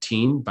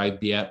 2019 by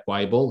Beat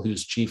Weibel,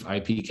 who's chief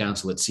IP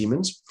counsel at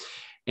Siemens.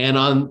 And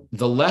on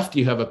the left,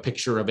 you have a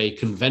picture of a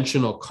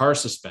conventional car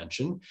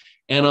suspension.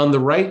 And on the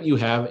right, you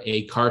have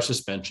a car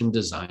suspension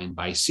designed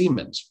by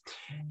Siemens.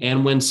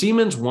 And when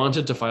Siemens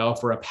wanted to file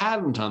for a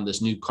patent on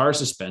this new car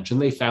suspension,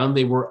 they found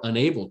they were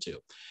unable to,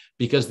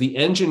 because the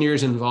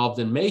engineers involved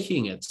in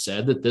making it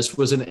said that this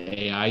was an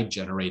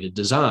AI-generated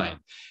design,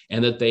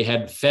 and that they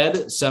had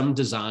fed some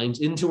designs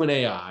into an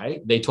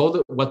AI. They told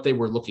it what they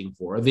were looking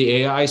for. The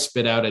AI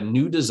spit out a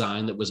new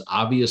design that was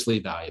obviously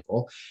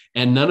valuable,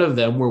 and none of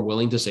them were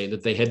willing to say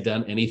that they had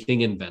done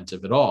anything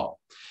inventive at all.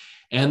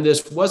 And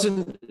this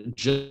wasn't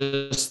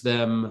just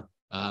them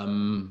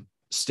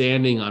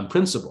standing on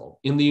principle.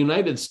 In the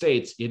United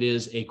States, it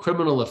is a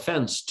criminal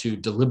offense to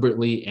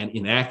deliberately and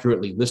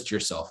inaccurately list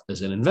yourself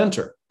as an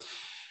inventor.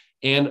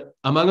 And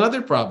among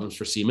other problems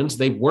for Siemens,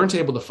 they weren't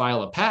able to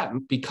file a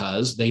patent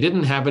because they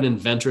didn't have an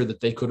inventor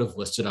that they could have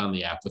listed on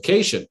the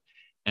application.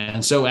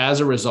 And so as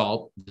a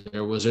result,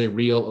 there was a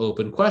real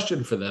open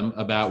question for them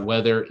about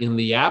whether in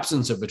the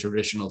absence of a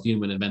traditional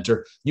human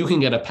inventor, you can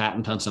get a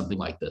patent on something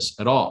like this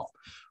at all.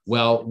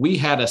 Well, we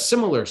had a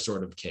similar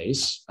sort of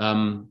case.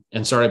 And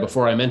sorry,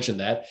 before I mentioned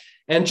that,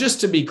 and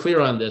just to be clear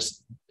on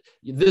this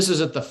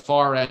is at the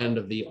far end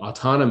of the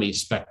autonomy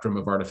spectrum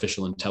of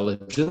artificial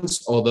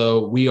intelligence,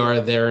 although we are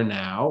there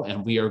now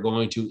and we are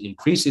going to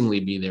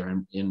increasingly be there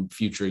in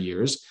future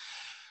years.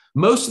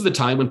 Most of the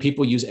time when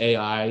people use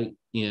AI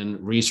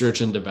in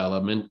research and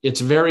development, it's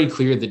very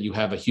clear that you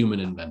have a human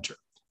inventor.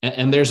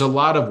 And there's a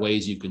lot of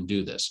ways you can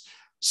do this.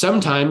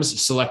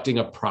 Sometimes selecting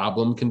a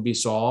problem can be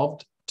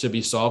solved. To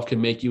be solved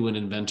can make you an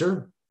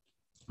inventor.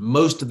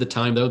 Most of the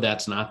time, though,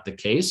 that's not the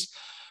case.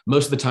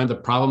 Most of the time, the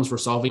problems we're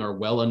solving are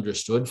well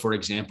understood. For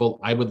example,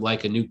 I would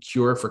like a new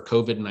cure for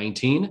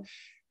COVID-19.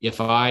 If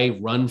I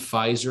run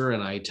Pfizer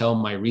and I tell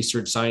my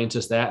research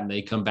scientists that and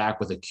they come back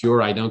with a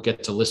cure, I don't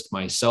get to list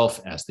myself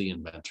as the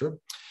inventor.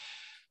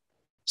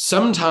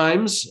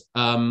 Sometimes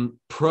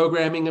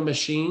programming a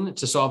machine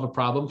to solve a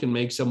problem can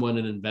make someone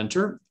an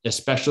inventor,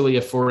 especially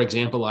if, for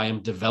example, I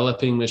am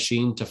developing a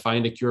machine to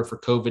find a cure for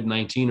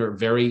COVID-19 or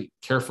very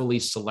carefully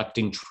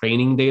selecting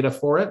training data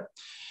for it.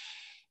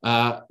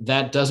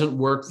 That doesn't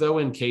work, though,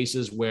 in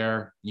cases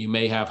where you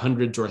may have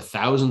hundreds or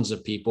thousands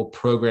of people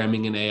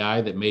programming an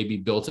AI that may be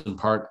built in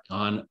part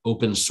on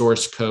open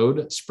source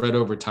code spread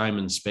over time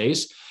and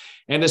space.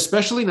 And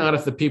especially not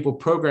if the people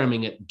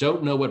programming it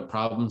don't know what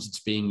problems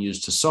it's being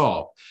used to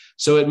solve.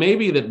 So it may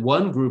be that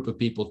one group of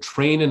people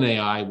train an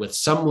AI with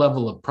some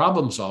level of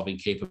problem-solving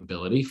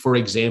capability, for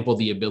example,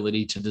 the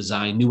ability to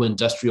design new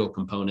industrial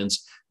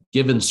components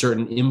given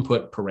certain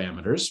input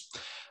parameters.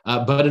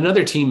 But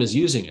another team is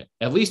using it.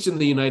 At least in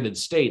the United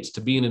States,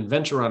 to be an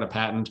inventor on a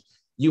patent,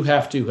 you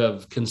have to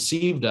have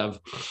conceived of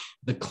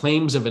the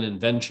claims of an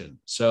invention.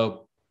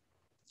 So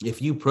if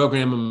you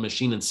program a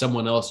machine and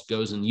someone else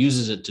goes and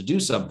uses it to do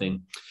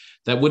something,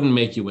 that wouldn't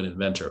make you an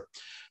inventor.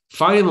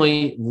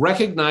 Finally,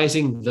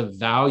 recognizing the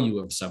value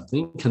of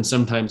something can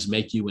sometimes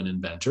make you an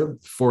inventor.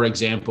 For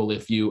example,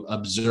 if you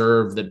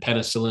observe that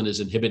penicillin is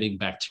inhibiting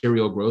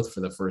bacterial growth for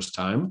the first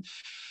time,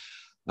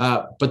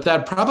 but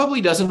that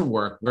probably doesn't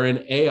work where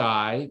an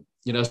AI,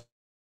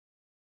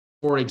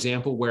 for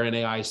example, where an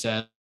AI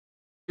says,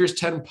 here's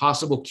 10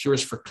 possible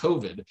cures for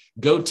COVID,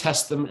 go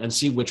test them and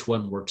see which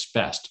one works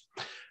best.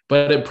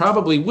 But it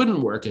probably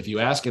wouldn't work if you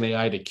ask an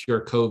AI to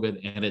cure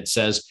COVID and it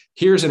says,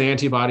 here's an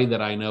antibody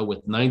that I know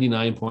with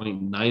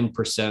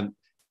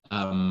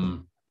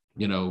 99.9%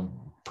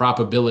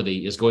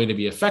 probability is going to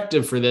be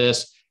effective for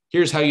this.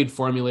 Here's how you'd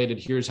formulate it.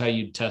 Here's how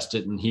you'd test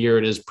it. And here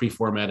it is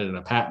pre-formatted in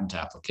a patent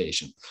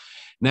application.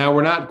 Now,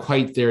 we're not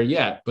quite there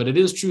yet, but it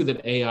is true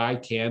that AI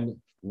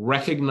can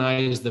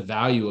recognize the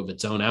value of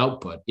its own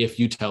output if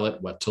you tell it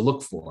what to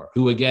look for,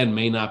 who again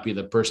may not be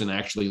the person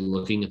actually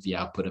looking at the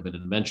output of an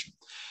invention.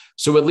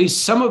 So at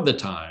least some of the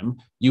time,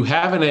 you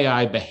have an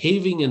AI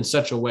behaving in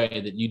such a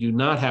way that you do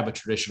not have a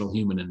traditional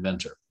human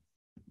inventor.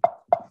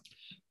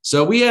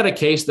 So we had a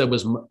case that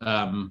was,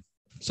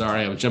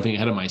 sorry, I was jumping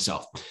ahead of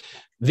myself.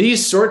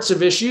 These sorts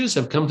of issues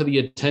have come to the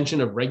attention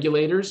of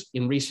regulators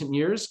in recent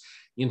years.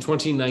 In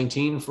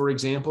 2019, for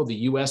example, the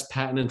US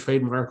Patent and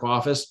Trademark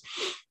Office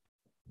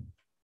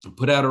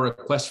put out a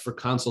request for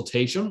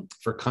consultation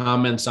for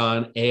comments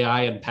on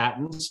AI and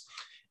patents,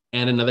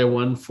 and another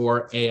one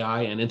for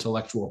AI and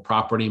intellectual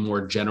property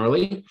more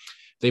generally.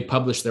 They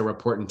published their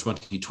report in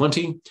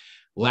 2020.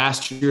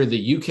 Last year,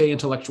 the UK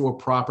Intellectual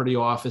Property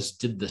Office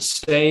did the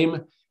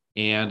same,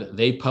 and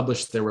they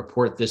published their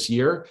report this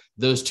year.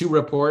 Those two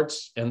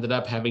reports ended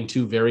up having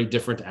two very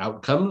different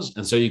outcomes.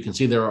 And so you can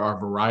see there are a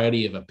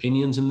variety of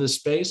opinions in this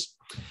space.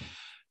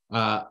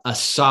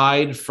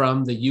 Aside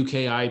from the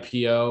UK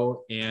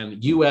IPO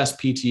and US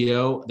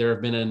PTO, there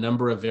have been a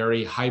number of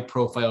very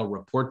high-profile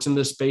reports in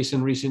this space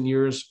in recent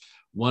years.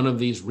 One of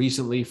these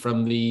recently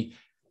from the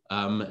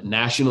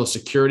National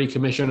Security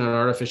Commission on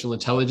Artificial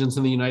Intelligence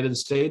in the United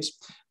States.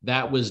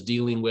 That was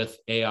dealing with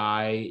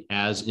AI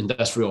as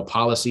industrial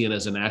policy and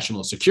as a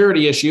national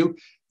security issue,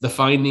 the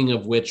finding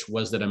of which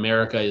was that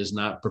America is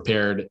not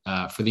prepared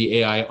for the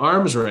AI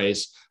arms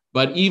race.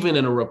 But even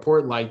in a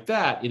report like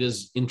that, it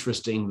is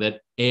interesting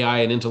that AI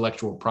and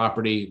intellectual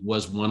property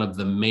was one of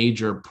the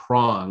major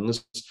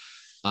prongs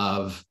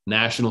of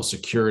national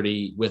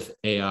security with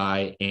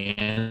AI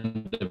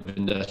and of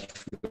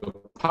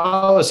industrial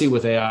policy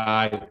with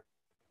AI.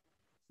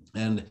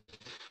 And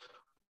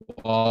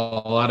a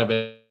lot of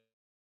it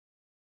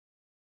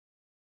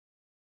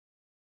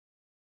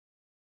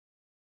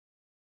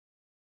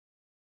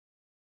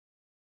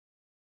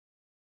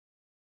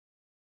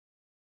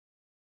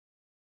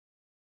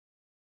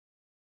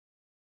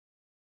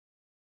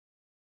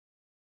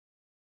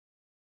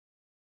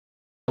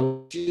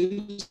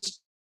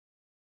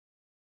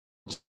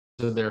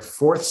their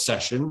fourth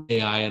session,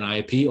 AI and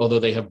IP, although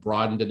they have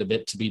broadened it a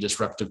bit to be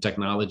disruptive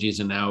technologies.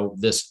 And now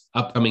this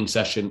upcoming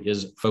session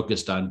is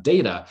focused on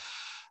data.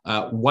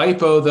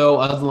 WIPO,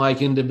 though,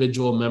 unlike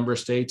individual member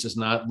states, is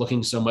not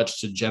looking so much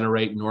to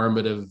generate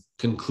normative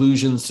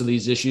conclusions to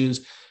these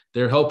issues.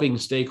 They're helping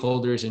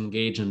stakeholders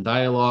engage in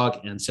dialogue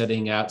and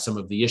setting out some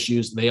of the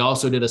issues. They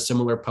also did a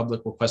similar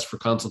public request for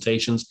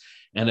consultations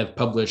and have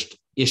published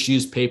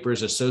issues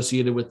papers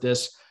associated with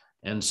this.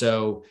 And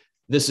so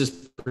this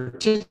is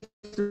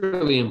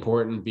particularly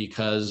important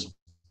because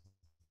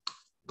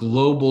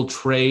global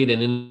trade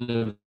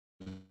and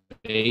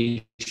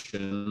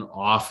innovation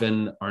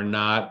often are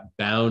not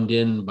bound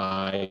in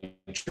by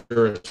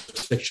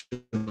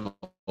jurisdictional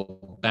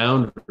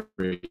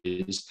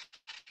boundaries.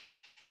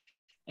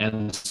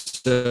 And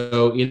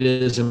so it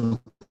is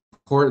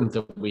important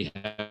that we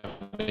have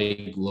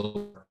a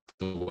global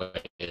the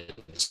way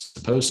it's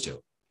supposed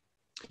to.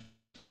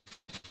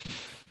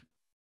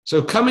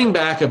 So coming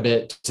back a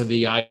bit to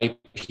the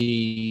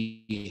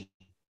IP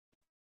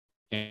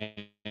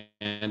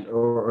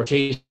or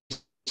case,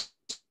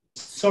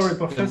 sorry,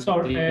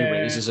 Professor,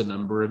 raises a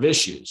number of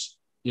issues.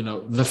 You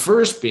know, the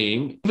first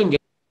being,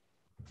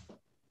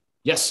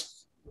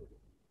 yes.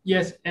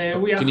 Yes,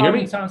 we are can you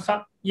having hear me?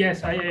 some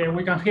yes,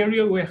 we can hear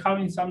you. We're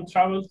having some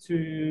trouble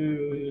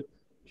to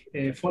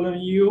follow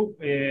you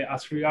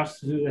as regards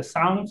to the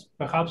sound.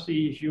 Perhaps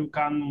if you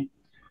can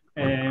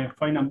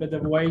find a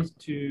better way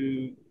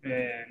to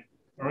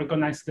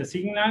recognize the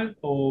signal,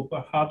 or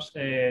perhaps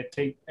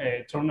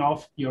turn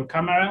off your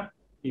camera,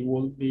 it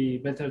will be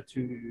better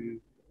to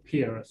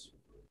hear us.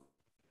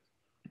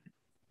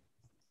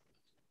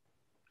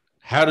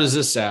 How does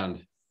this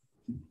sound?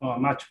 Oh,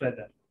 much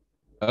better.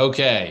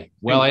 Okay.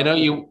 Well, I know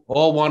you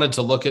all wanted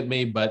to look at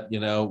me, but you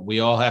know,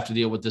 we all have to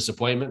deal with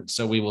disappointment.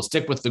 So we will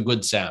stick with the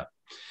good sound.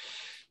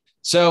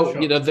 So,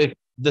 sure. You know,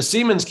 the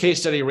Siemens case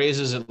study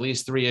raises at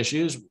least three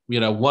issues. You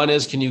know, one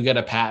is, can you get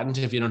a patent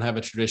if you don't have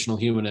a traditional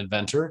human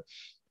inventor?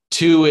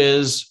 Two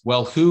is,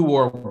 well, who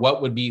or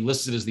what would be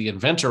listed as the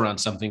inventor on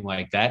something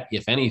like that,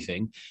 if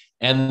anything?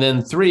 And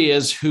then three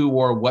is, who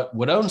or what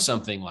would own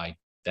something like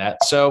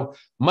that? So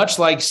much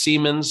like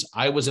Siemens,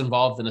 I was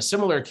involved in a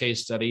similar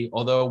case study,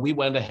 although we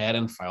went ahead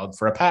and filed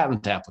for a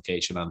patent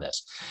application on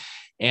this.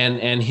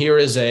 And here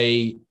is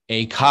a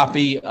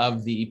copy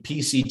of the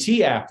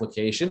PCT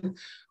application,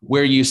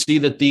 where you see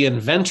that the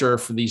inventor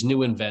for these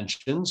new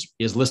inventions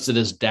is listed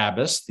as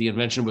Dabus. The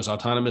invention was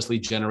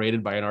autonomously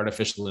generated by an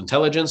artificial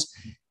intelligence,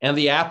 and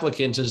the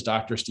applicant is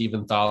Dr.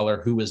 Stephen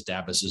Thaler, who is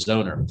Dabus's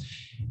owner.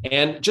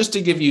 And just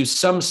to give you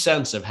some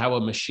sense of how a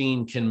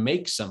machine can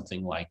make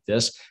something like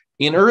this,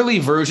 in early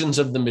versions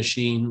of the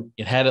machine,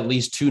 it had at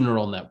least two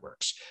neural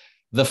networks.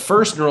 The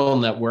first neural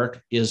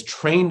network is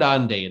trained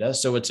on data,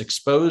 so it's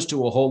exposed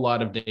to a whole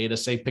lot of data,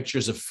 say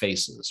pictures of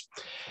faces.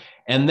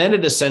 And then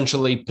it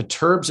essentially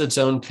perturbs its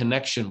own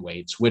connection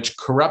weights, which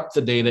corrupt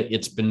the data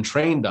it's been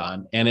trained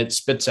on, and it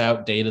spits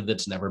out data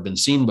that's never been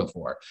seen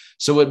before.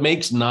 So it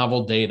makes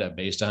novel data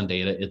based on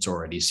data it's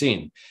already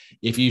seen.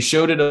 If you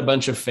showed it a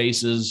bunch of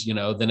faces, you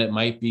know, then it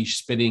might be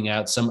spitting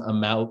out some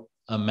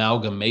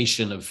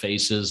amalgamation of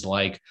faces,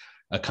 like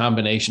a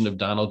combination of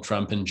Donald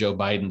Trump and Joe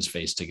Biden's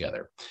face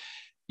together.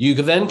 You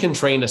then can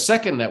train a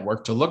second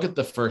network to look at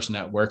the first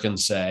network and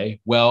say,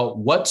 well,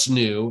 what's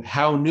new?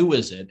 How new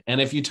is it? And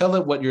if you tell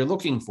it what you're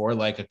looking for,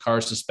 like a car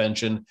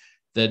suspension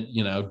that,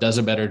 you know, does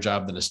a better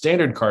job than a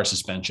standard car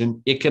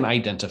suspension, it can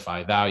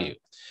identify value.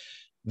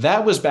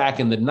 That was back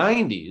in the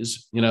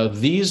 90s. You know,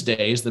 these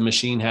days, the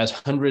machine has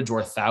hundreds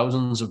or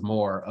thousands of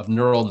more of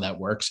neural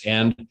networks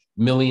and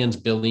millions,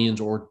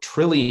 billions, or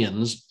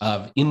trillions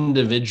of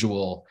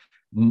individual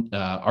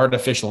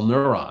artificial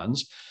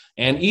neurons.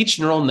 And each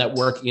neural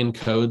network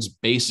encodes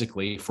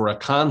basically for a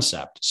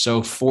concept.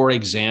 So, for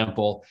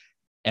example,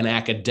 an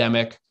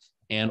academic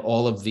and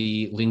all of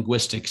the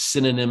linguistic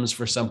synonyms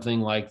for something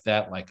like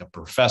that, like a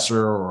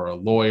professor or a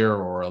lawyer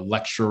or a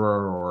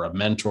lecturer or a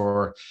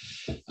mentor.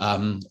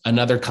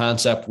 Another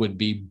concept would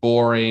be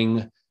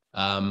boring,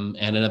 and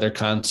another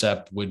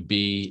concept would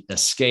be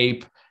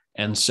escape.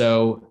 And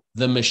so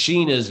the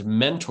machine is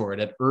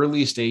mentored at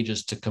early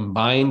stages to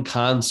combine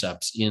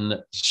concepts in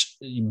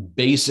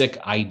basic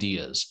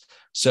ideas.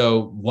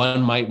 So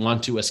one might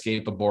want to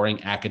escape a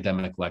boring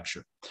academic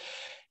lecture.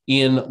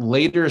 In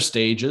later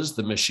stages,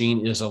 the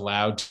machine is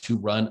allowed to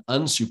run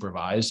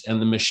unsupervised,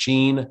 and the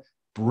machine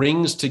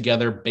brings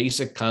together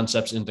basic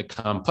concepts into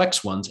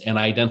complex ones and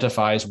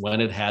identifies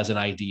when it has an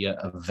idea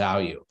of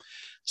value.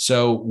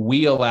 So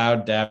we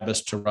allowed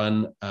Dabus to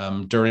run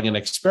during an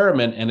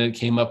experiment, and it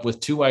came up with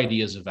two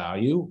ideas of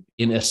value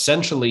in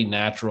essentially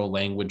natural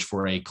language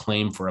for a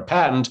claim for a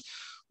patent.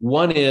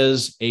 One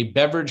is a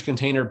beverage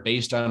container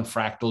based on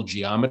fractal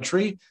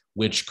geometry,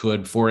 which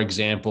could, for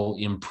example,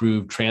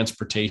 improve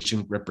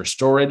transportation, grip, or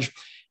storage.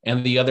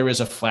 And the other is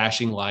a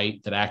flashing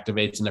light that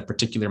activates in a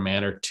particular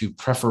manner to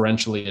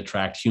preferentially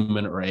attract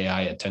human or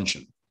AI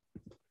attention.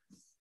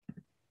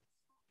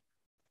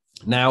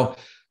 Now,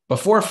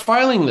 before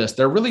filing this,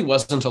 there really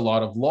wasn't a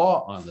lot of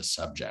law on the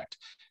subject.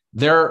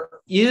 There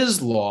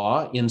is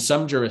law in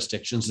some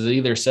jurisdictions that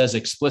either says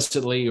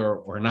explicitly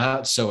or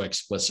not so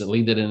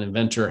explicitly that an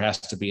inventor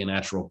has to be a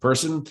natural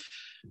person,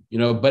 you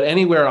know, but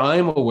anywhere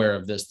I'm aware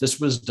of this, this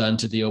was done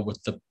to deal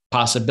with the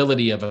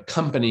possibility of a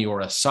company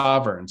or a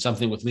sovereign,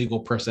 something with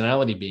legal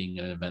personality being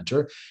an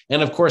inventor.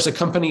 And of course, a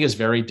company is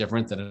very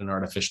different than an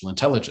artificial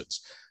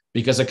intelligence,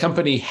 because a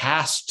company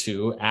has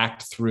to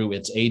act through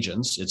its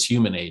agents, its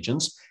human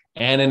agents,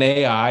 and an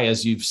AI,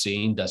 as you've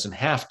seen, doesn't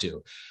have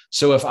to.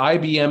 So if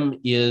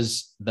IBM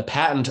is the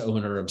patent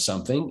owner of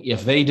something,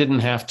 if they didn't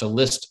have to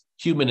list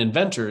human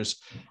inventors,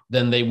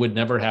 then they would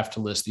never have to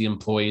list the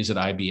employees at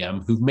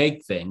IBM who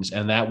make things,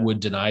 and that would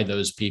deny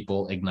those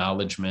people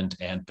acknowledgement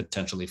and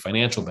potentially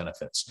financial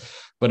benefits.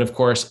 But of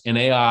course, an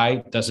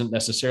AI doesn't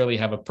necessarily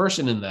have a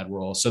person in that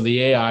role, so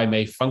the AI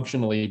may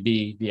functionally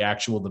be the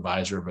actual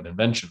deviser of an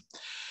invention.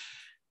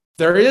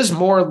 There is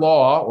more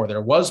law, or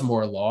there was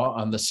more law,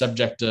 on the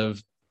subject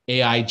of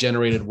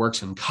AI-generated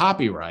works and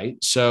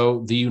copyright.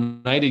 So the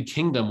United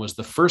Kingdom was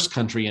the first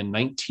country in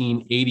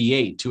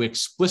 1988 to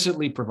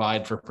explicitly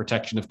provide for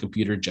protection of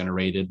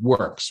computer-generated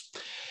works.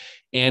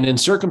 And in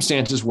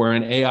circumstances where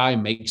an AI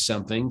makes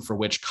something for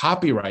which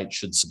copyright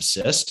should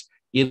subsist,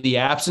 in the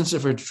absence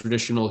of a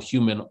traditional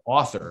human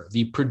author,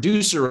 the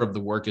producer of the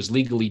work is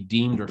legally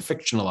deemed or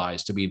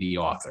fictionalized to be the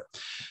author.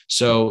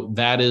 So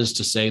that is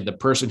to say, the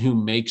person who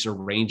makes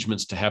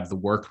arrangements to have the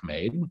work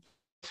made.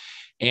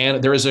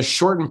 And there is a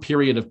shortened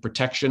period of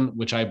protection,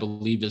 which I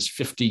believe is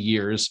 50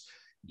 years.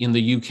 In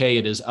the UK,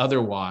 it is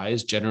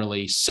otherwise,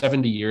 generally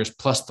 70 years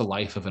plus the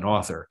life of an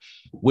author,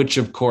 which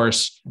of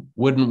course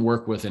wouldn't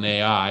work with an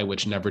AI,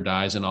 which never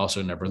dies and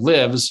also never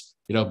lives.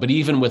 But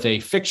even with a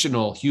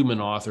fictional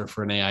human author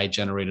for an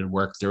AI-generated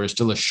work, there is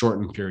still a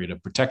shortened period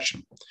of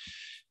protection.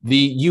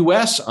 The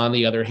US, on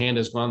the other hand,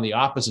 has gone the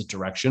opposite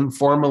direction,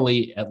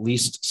 formally at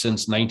least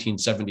since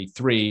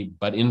 1973,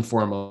 but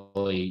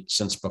informally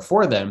since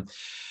before then.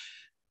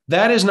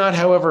 That is not,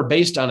 however,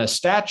 based on a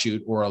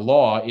statute or a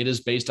law. It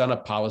is based on a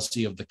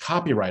policy of the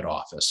Copyright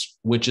Office,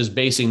 which is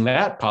basing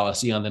that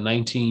policy on the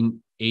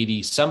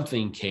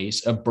 1980-something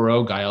case of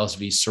Burrough-Giles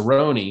v.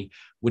 Cerrone,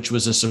 which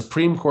was a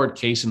Supreme Court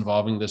case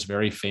involving this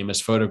very famous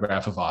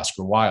photograph of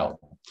Oscar Wilde.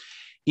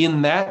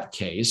 In that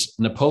case,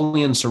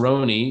 Napoleon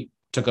Cerrone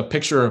took a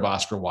picture of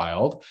Oscar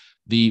Wilde.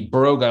 The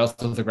Burrough-Giles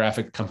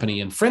Lithographic Company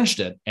infringed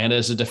it, and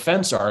as a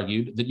defense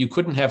argued that you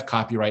couldn't have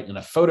copyright in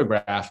a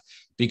photograph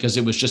because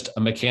it was just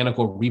a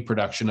mechanical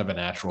reproduction of a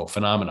natural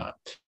phenomenon.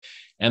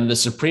 And the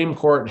Supreme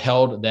Court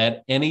held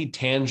that any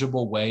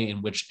tangible way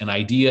in which an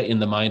idea in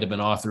the mind of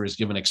an author is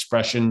given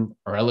expression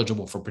are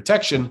eligible for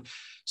protection.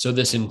 So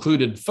this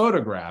included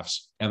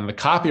photographs, and the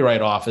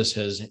Copyright Office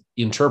has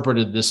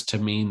interpreted this to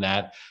mean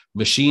that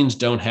machines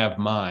don't have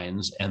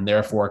minds and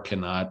therefore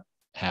cannot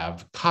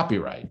have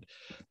copyright.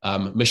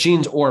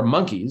 Machines or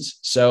monkeys.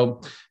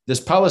 So this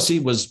policy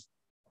was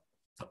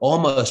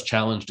almost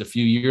challenged a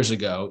few years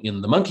ago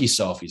in the monkey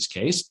selfies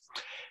case.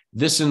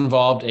 This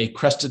involved a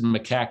crested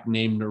macaque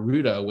named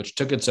Naruto, which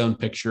took its own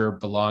picture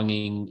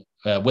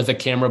with a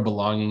camera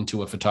belonging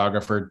to a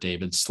photographer,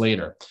 David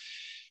Slater.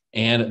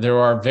 And there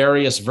are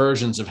various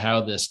versions of how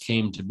this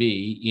came to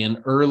be.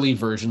 In early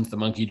versions, the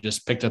monkey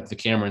just picked up the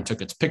camera and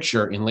took its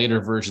picture. In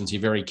later versions, he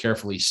very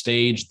carefully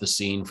staged the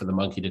scene for the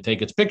monkey to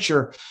take its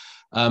picture.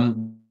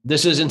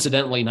 This is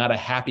incidentally not a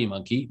happy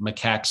monkey.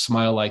 Macaques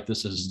smile like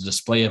this is a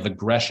display of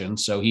aggression.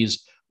 So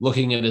he's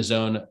looking at his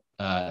own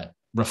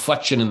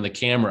reflection in the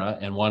camera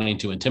and wanting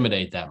to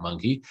intimidate that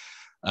monkey.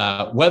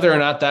 Whether or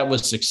not that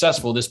was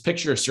successful, this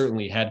picture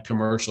certainly had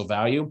commercial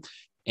value.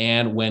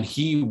 And when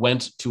he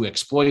went to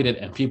exploit it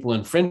and people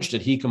infringed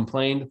it, he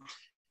complained.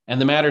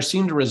 And the matter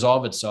seemed to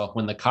resolve itself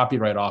when the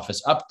Copyright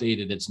Office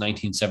updated its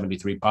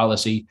 1973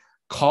 policy,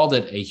 called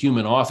it a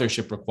human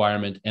authorship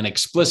requirement, and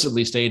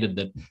explicitly stated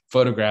that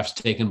photographs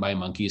taken by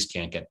monkeys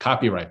can't get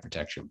copyright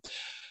protection.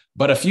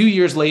 But a few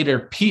years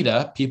later,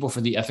 PETA, People for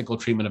the Ethical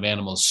Treatment of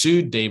Animals,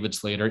 sued David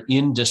Slater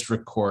in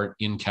district court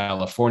in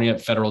California,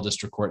 federal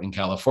district court in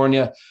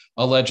California,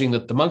 alleging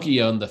that the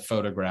monkey owned the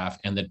photograph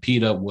and that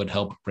PETA would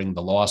help bring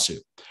the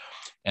lawsuit.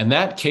 And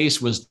that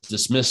case was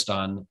dismissed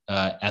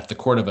at the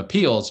Court of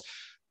Appeals,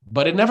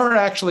 but it never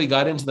actually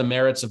got into the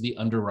merits of the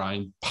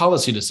underlying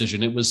policy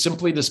decision. It was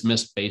simply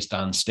dismissed based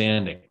on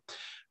standing.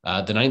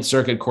 The Ninth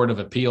Circuit Court of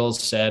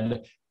Appeals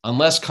said,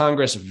 unless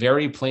Congress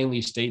very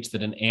plainly states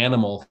that an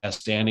animal has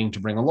standing to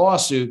bring a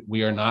lawsuit,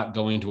 we are not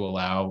going to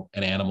allow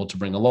an animal to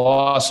bring a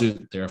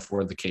lawsuit.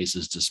 Therefore, the case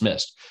is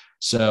dismissed.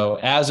 So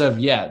as of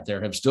yet,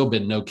 there have still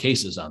been no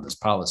cases on this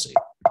policy.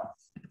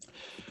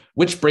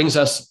 Which brings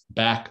us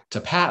back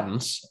to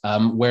patents,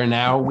 where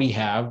now we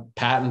have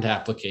patent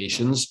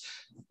applications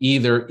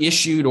either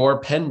issued or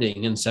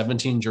pending in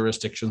 17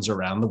 jurisdictions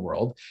around the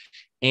world,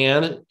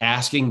 and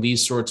asking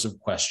these sorts of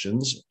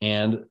questions.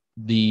 And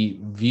the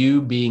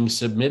view being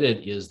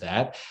submitted is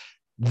that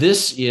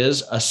this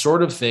is a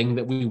sort of thing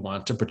that we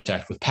want to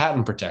protect with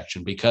patent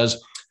protection,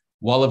 because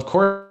while of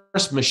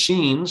course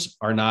machines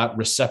are not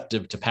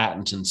receptive to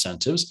patent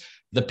incentives,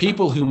 the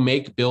people who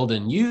make, build,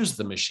 and use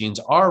the machines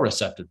are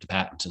receptive to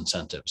patent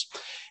incentives.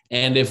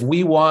 And if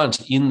we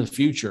want in the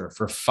future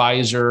for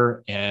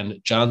Pfizer and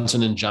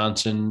Johnson &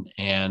 Johnson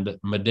and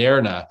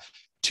Moderna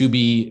to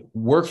be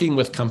working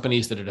with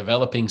companies that are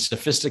developing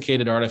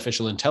sophisticated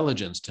artificial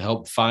intelligence to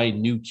help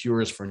find new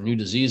cures for new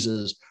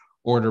diseases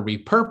or to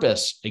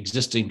repurpose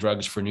existing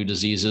drugs for new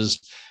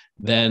diseases,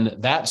 then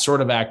that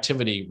sort of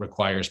activity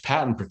requires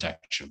patent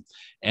protection.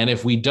 And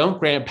if we don't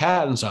grant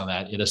patents on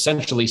that, it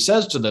essentially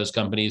says to those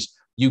companies,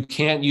 you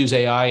can't use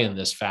AI in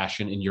this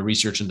fashion in your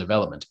research and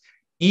development,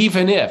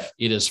 even if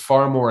it is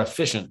far more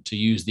efficient to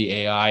use the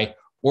AI,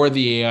 or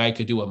the AI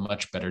could do a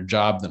much better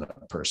job than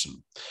a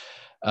person.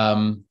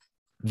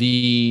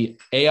 The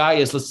AI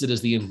is listed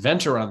as the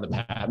inventor on the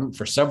patent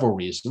for several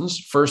reasons.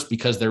 First,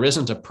 because there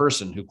isn't a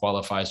person who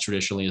qualifies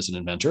traditionally as an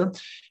inventor,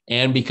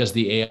 and because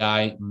the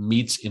AI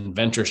meets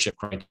inventorship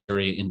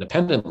criteria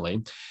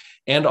independently,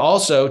 and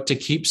also to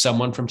keep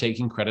someone from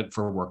taking credit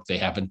for work they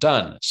haven't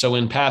done. So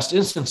in past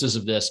instances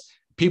of this,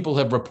 people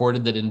have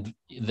reported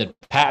that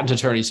patent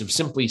attorneys have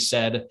simply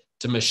said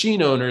to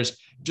machine owners,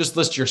 just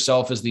list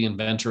yourself as the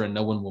inventor and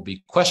no one will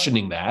be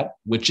questioning that,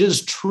 which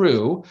is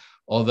true,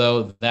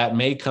 although that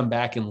may come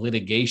back in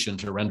litigation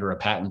to render a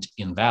patent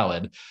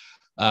invalid.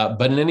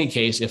 But in any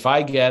case, if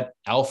I get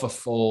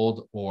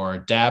AlphaFold or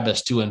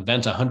Dabus to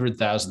invent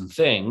 100,000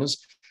 things,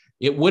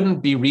 it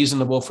wouldn't be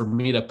reasonable for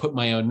me to put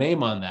my own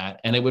name on that.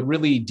 And it would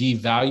really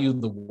devalue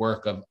the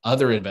work of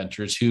other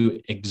inventors who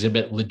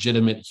exhibit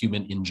legitimate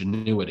human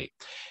ingenuity.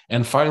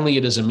 And finally,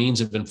 it is a means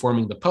of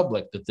informing the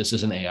public that this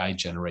is an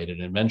AI-generated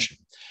invention.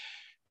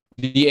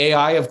 The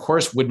AI, of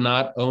course, would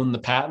not own the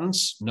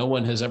patents. No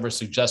one has ever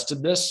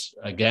suggested this.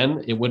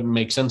 Again, it wouldn't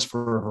make sense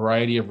for a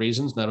variety of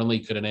reasons. Not only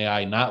could an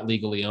AI not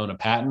legally own a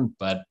patent,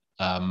 but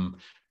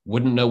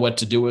wouldn't know what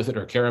to do with it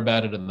or care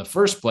about it in the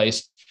first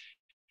place.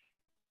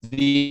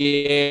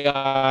 The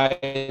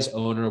AI's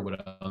owner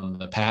would own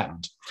the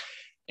patent.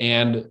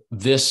 And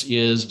this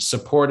is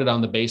supported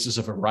on the basis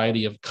of a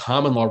variety of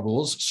common law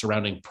rules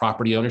surrounding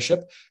property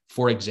ownership.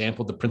 For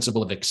example, the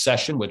principle of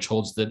accession, which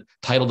holds that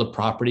title to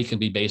property can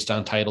be based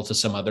on title to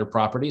some other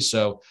property.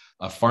 So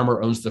a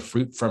farmer owns the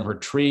fruit from her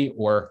tree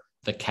or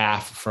the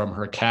calf from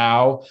her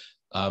cow.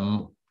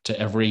 To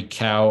every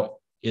cow,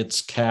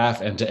 its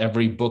calf, and to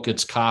every book,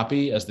 its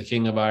copy, as the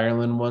King of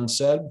Ireland once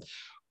said.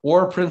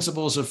 Or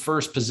principles of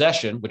first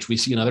possession, which we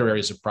see in other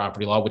areas of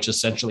property law, which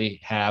essentially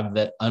have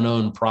that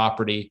unowned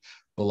property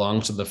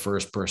belongs to the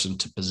first person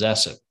to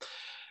possess it.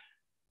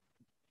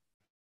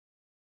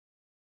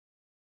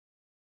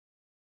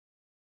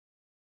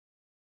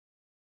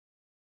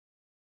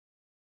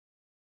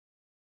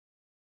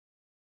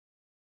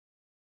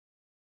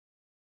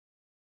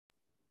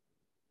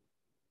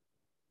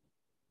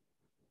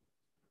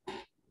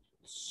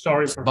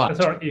 Sorry,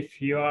 Professor,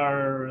 if you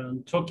are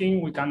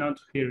talking, we cannot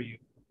hear you.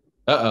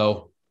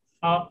 Uh-oh.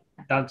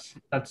 That's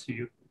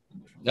you.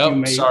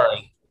 Oh,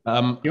 sorry.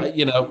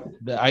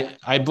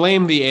 I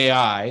blame the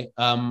AI.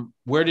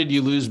 Where did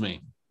you lose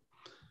me?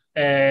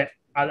 At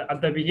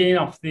the beginning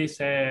of this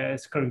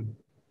screen.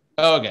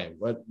 Okay,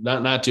 well,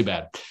 not too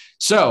bad.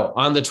 So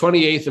on the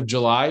 28th of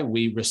July,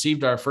 we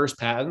received our first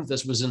patent.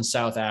 This was in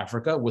South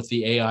Africa with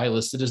the AI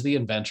listed as the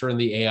inventor and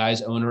the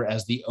AI's owner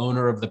as the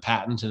owner of the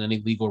patent and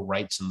any legal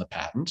rights in the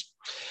patent.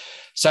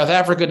 South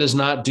Africa does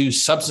not do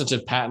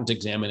substantive patent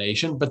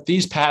examination, but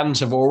these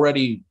patents have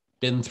already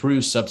been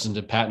through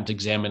substantive patent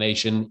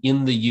examination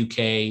in the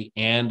UK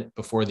and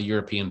before the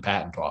European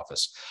Patent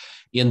Office.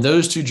 In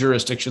those two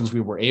jurisdictions,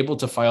 we were able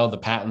to file the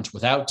patents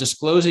without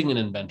disclosing an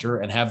inventor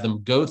and have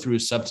them go through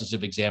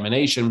substantive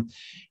examination.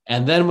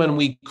 And then when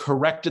we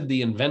corrected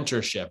the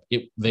inventorship,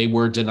 they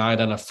were denied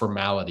on a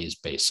formalities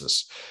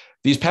basis.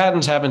 These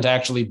patents haven't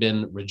actually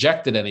been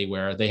rejected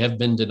anywhere. They have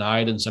been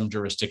denied in some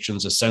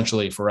jurisdictions,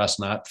 essentially for us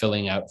not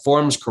filling out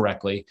forms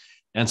correctly.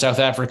 And South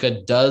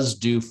Africa does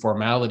do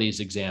formalities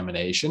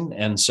examination.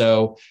 And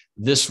so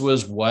this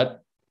was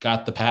what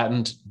got the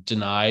patent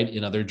denied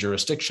in other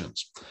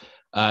jurisdictions.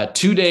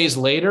 2 days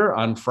later,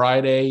 on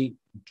Friday,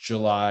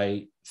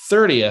 July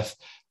 30th,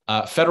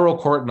 federal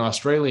court in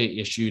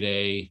Australia issued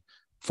a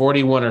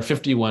 41 or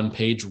 51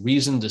 page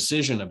reasoned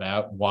decision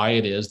about why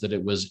it is that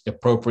it was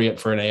appropriate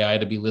for an AI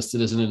to be listed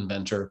as an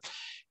inventor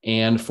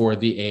and for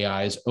the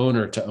AI's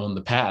owner to own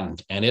the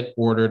patent. And it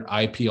ordered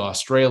IP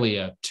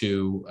Australia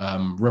to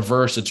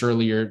reverse its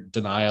earlier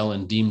denial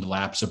and deemed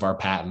lapse of our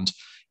patent,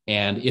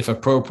 and if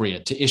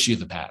appropriate, to issue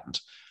the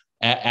patent.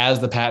 As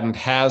the patent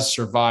has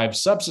survived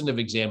substantive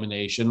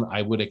examination,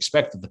 I would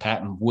expect that the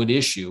patent would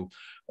issue,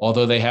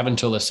 although they have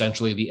until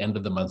essentially the end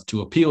of the month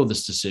to appeal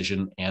this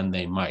decision, and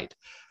they might.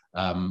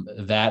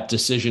 That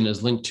decision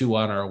is linked to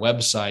on our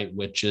website,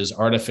 which is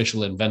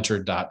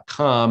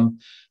artificialinventor.com,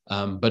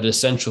 but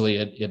essentially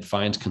it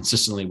finds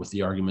consistently with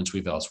the arguments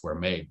we've elsewhere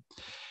made.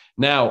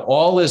 Now,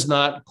 all is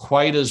not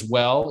quite as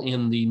well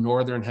in the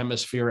Northern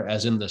Hemisphere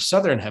as in the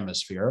Southern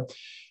Hemisphere.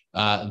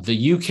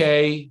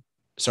 The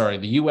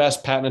US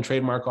Patent and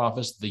Trademark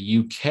Office, the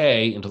UK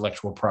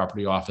Intellectual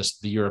Property Office,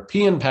 the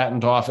European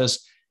Patent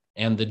Office,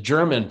 and the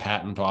German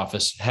Patent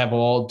Office have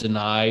all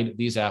denied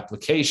these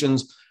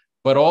applications,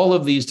 but all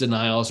of these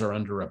denials are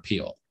under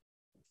appeal.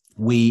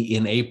 We,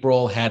 in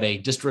April, had a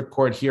district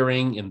court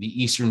hearing in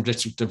the Eastern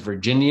District of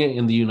Virginia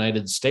in the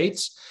United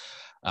States.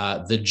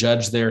 The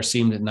judge there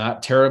seemed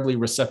not terribly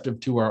receptive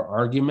to our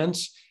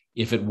arguments.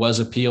 If it was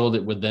appealed,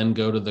 it would then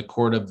go to the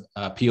Court of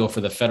Appeal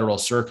for the Federal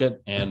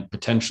Circuit, and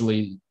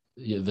potentially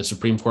the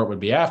Supreme Court would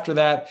be after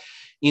that.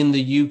 In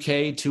the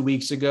UK, 2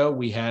 weeks ago,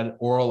 we had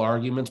oral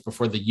arguments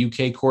before the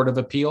UK Court of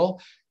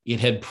Appeal. It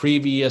had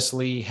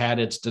previously had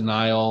its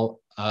denial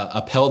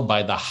upheld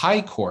by the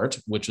High Court,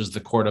 which is the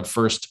court of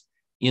first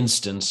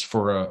instance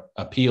for an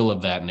appeal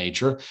of that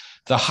nature.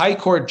 The High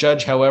Court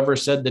judge, however,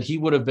 said that he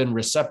would have been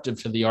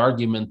receptive to the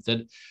argument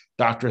that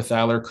Dr.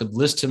 Thaler could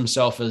list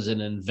himself as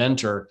an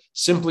inventor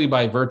simply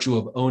by virtue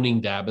of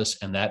owning Dabus,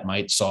 and that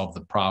might solve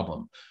the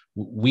problem.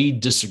 We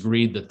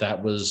disagreed that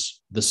that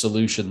was the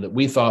solution that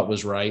we thought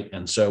was right,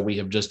 and so we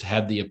have just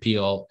had the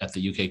appeal at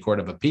the UK Court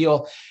of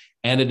Appeal,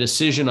 and a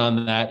decision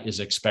on that is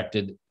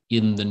expected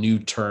in the new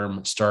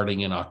term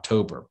starting in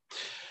October.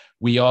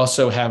 We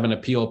also have an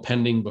appeal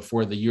pending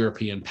before the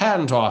European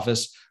Patent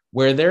Office,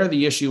 where there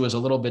the issue is a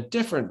little bit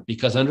different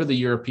because under the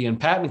European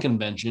Patent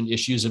Convention,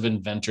 issues of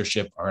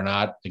inventorship are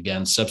not,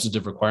 again,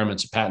 substantive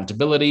requirements of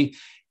patentability,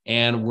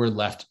 and we're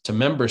left to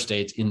member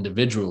states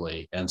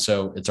individually. And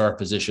so it's our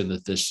position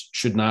that this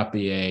should not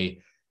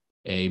be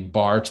a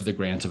bar to the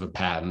grant of a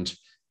patent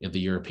in the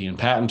European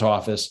Patent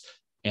Office.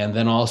 And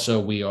then also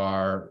we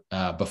are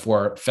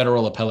before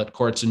federal appellate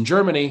courts in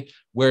Germany,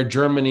 where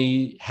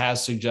Germany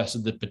has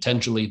suggested that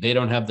potentially they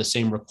don't have the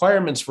same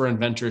requirements for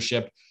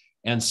inventorship,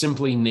 and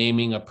simply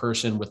naming a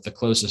person with the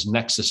closest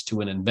nexus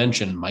to an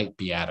invention might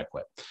be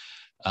adequate.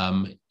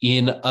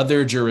 In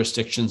other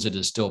jurisdictions, it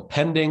is still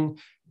pending,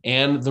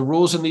 and the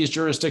rules in these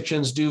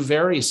jurisdictions do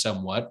vary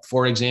somewhat.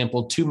 For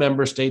example, 2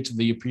 member states of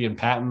the European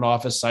Patent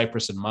Office,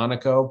 Cyprus and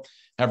Monaco,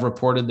 have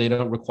reported they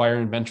don't require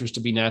inventors to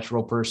be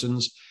natural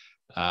persons.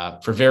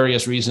 For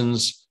various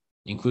reasons,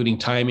 including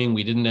timing,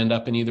 we didn't end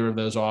up in either of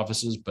those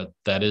offices, but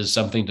that is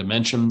something to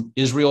mention.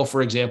 Israel,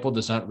 for example,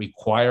 does not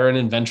require an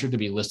inventor to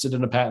be listed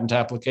in a patent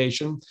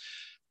application.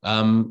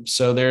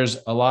 So there's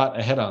a lot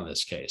ahead on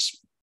this case.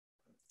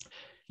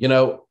 You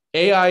know,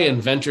 AI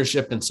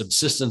inventorship and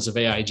subsistence of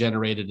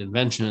AI-generated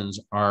inventions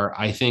are,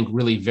 I think,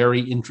 really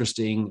very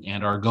interesting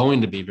and are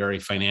going to be very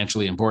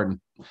financially important,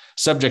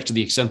 subject to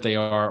the extent they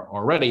are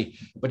already.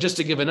 But just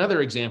to give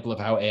another example of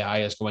how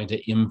AI is going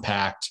to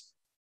impact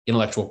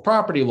intellectual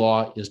property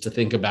law is to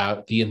think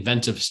about the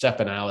inventive step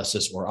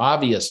analysis or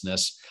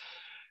obviousness.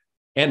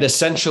 And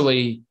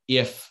essentially,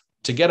 if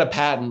to get a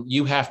patent,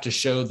 you have to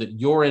show that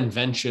your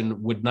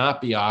invention would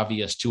not be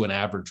obvious to an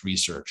average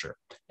researcher.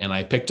 And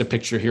I picked a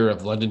picture here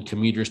of London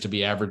commuters to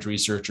be average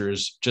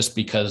researchers just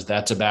because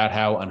that's about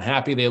how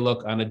unhappy they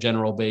look on a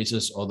general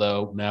basis,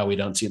 although now we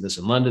don't see this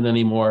in London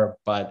anymore.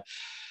 But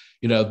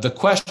you know, the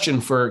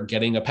question for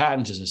getting a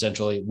patent is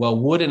essentially, well,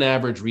 would an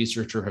average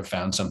researcher have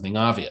found something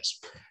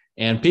obvious?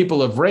 And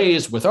people have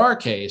raised with our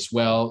case,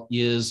 well,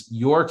 is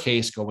your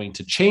case going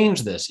to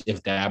change this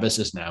if Dabus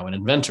is now an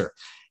inventor?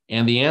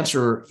 And the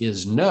answer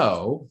is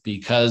no,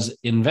 because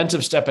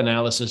inventive step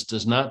analysis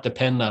does not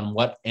depend on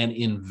what an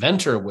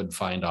inventor would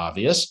find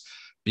obvious,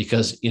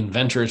 because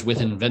inventors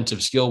with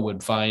inventive skill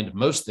would find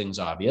most things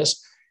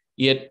obvious.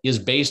 It is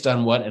based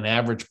on what an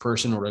average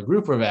person or a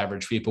group of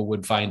average people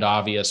would find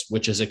obvious,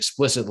 which is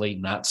explicitly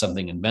not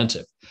something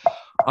inventive.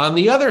 On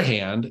the other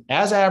hand,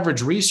 as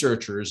average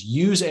researchers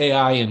use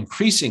AI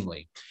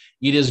increasingly,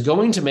 it is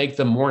going to make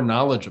them more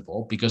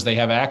knowledgeable because they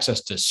have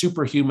access to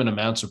superhuman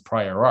amounts of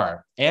prior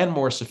art, and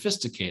more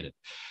sophisticated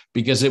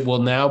because it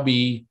will now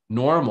be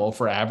normal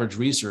for average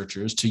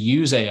researchers to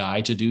use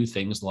AI to do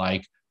things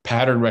like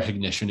pattern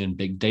recognition in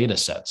big data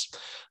sets.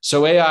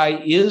 So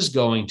AI is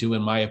going to,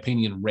 in my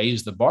opinion,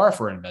 raise the bar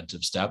for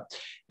inventive step,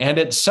 and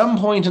at some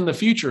point in the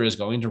future is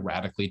going to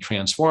radically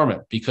transform it,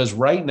 because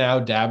right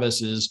now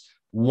Dabus is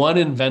one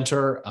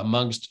inventor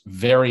amongst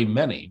very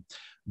many.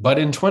 But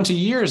in 20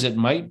 years, it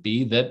might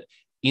be that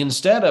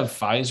instead of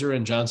Pfizer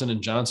and Johnson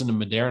 & Johnson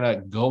and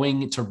Moderna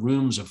going to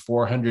rooms of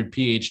 400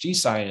 PhD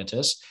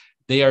scientists,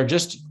 they are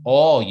just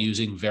all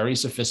using very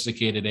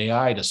sophisticated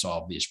AI to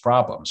solve these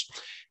problems.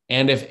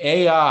 And if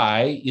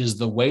AI is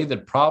the way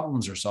that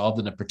problems are solved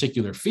in a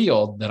particular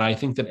field, then I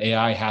think that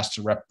AI has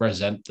to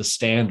represent the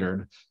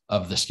standard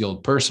of the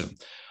skilled person.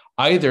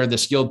 Either the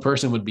skilled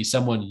person would be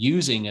someone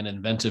using an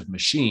inventive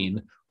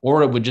machine,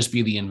 or it would just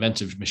be the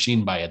inventive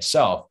machine by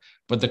itself.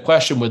 But the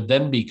question would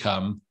then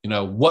become, you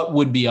know, what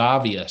would be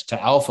obvious to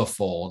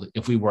AlphaFold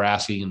if we were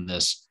asking in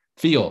this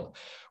field,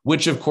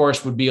 which of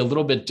course would be a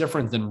little bit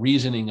different than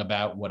reasoning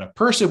about what a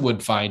person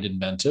would find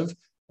inventive,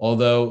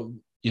 although,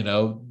 you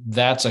know,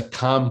 that's a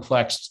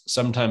complex,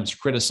 sometimes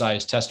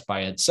criticized test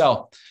by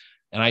itself.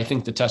 And I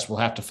think the test will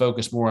have to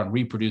focus more on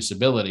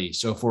reproducibility.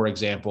 So for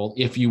example,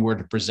 if you were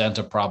to present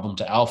a problem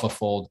to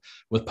AlphaFold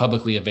with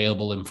publicly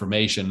available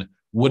information,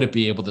 would it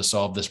be able to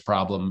solve this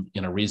problem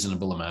in a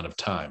reasonable amount of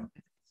time?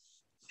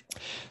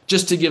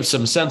 Just to give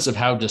some sense of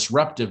how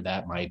disruptive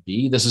that might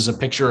be, this is a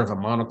picture of a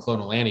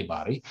monoclonal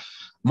antibody.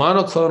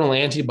 Monoclonal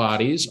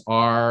antibodies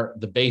are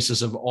the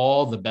basis of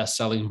all the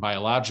best-selling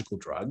biological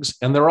drugs.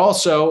 And they're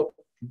also,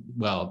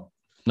 well,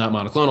 not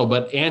monoclonal,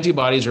 but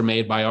antibodies are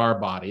made by our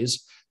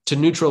bodies to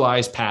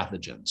neutralize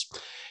pathogens.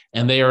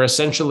 And they are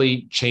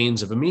essentially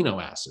chains of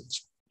amino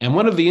acids. And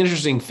one of the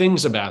interesting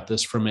things about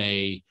this from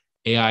a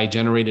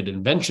AI-generated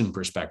invention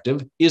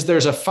perspective is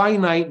there's a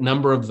finite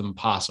number of them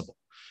possible.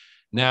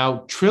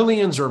 Now,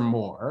 trillions or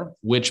more,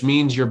 which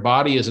means your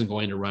body isn't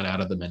going to run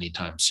out of them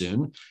anytime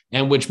soon,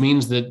 and which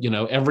means that,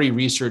 every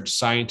research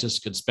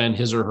scientist could spend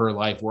his or her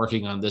life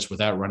working on this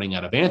without running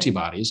out of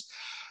antibodies.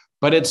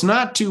 But it's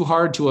not too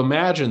hard to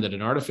imagine that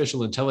an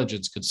artificial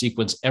intelligence could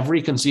sequence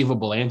every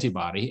conceivable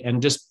antibody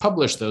and just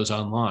publish those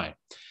online.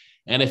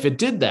 And if it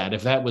did that,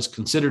 if that was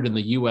considered in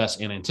the US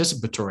an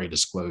anticipatory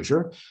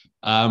disclosure,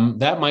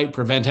 that might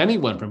prevent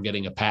anyone from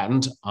getting a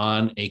patent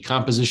on a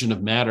composition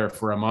of matter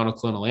for a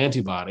monoclonal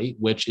antibody,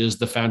 which is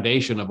the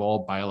foundation of all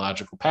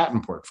biological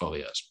patent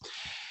portfolios.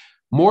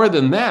 More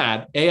than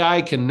that,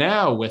 AI can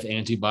now, with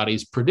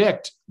antibodies,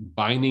 predict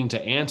binding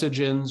to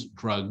antigens,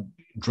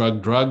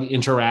 drug-drug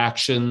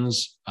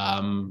interactions,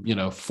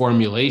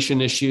 formulation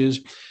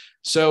issues.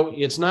 So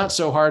it's not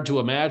so hard to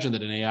imagine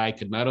that an AI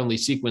could not only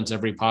sequence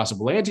every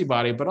possible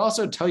antibody, but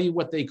also tell you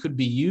what they could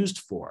be used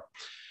for,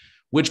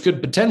 which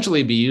could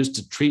potentially be used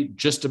to treat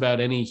just about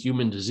any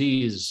human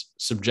disease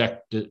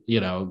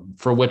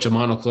for which a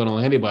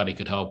monoclonal antibody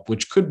could help,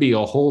 which could be a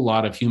whole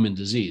lot of human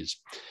disease.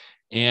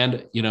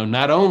 And,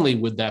 not only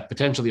would that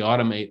potentially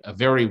automate a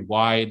very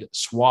wide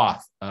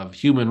swath of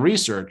human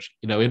research,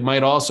 it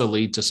might also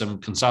lead to some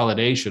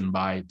consolidation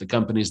by the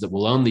companies that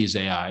will own these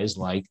AIs,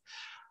 like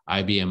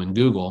IBM and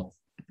Google.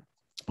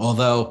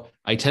 Although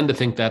I tend to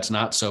think that's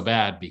not so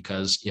bad,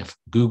 because if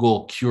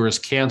Google cures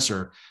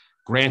cancer,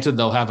 granted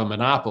they'll have a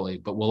monopoly,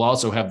 but we'll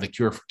also have the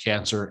cure for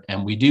cancer.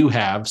 And we do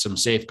have some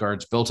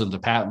safeguards built into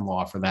patent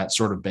law for that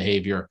sort of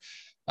behavior,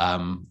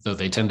 though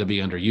they tend to be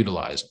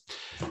underutilized.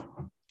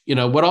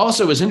 What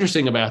also is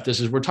interesting about this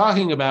is we're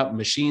talking about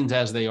machines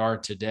as they are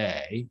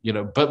today,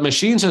 but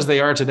machines as they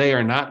are today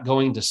are not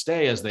going to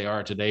stay as they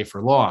are today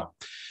for long.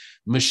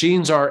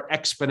 Machines are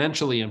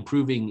exponentially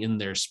improving in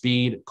their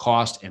speed,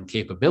 cost, and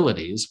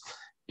capabilities.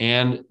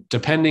 And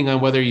depending on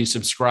whether you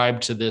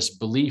subscribe to this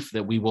belief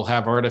that we will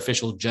have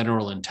artificial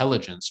general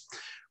intelligence,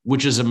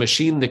 which is a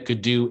machine that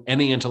could do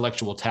any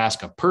intellectual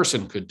task a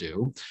person could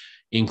do,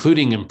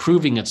 including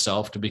improving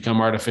itself to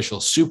become artificial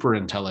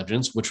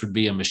superintelligence, which would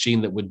be a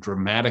machine that would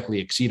dramatically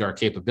exceed our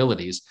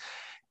capabilities,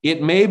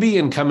 it may be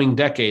in coming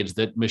decades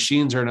that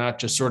machines are not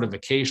just sort of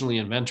occasionally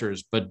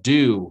inventors, but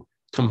do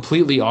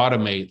completely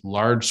automate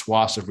large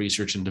swaths of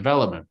research and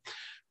development,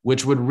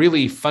 which would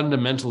really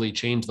fundamentally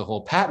change the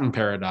whole patent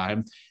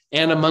paradigm.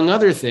 And among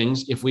other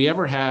things, if we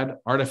ever had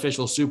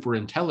artificial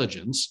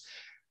superintelligence,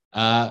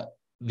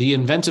 the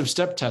inventive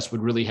step test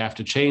would really have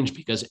to change,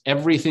 because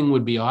everything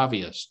would be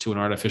obvious to an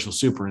artificial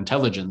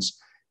superintelligence,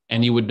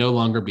 and you would no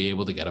longer be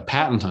able to get a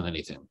patent on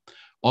anything.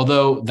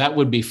 Although that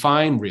would be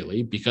fine,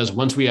 really, because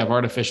once we have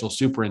artificial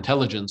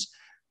superintelligence,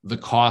 the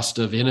cost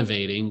of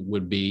innovating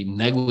would be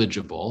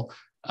negligible.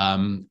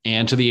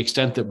 And to the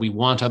extent that we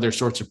want other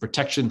sorts of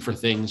protection for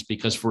things,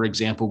 because, for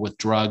example, with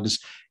drugs,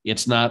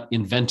 it's not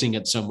inventing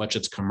it so much,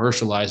 it's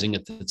commercializing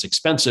it, it's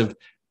expensive.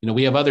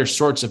 We have other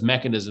sorts of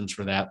mechanisms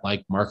for that,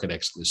 like market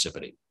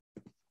exclusivity.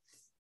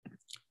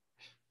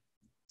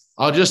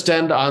 I'll just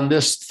end on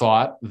this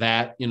thought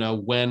that,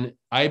 when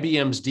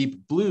IBM's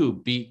Deep Blue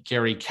beat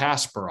Garry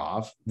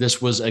Kasparov,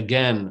 this was,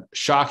 again,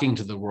 shocking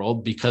to the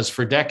world, because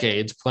for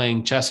decades,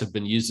 playing chess had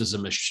been used as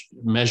a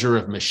measure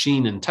of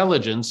machine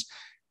intelligence.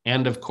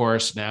 And of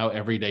course, now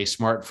everyday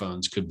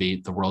smartphones could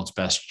beat the world's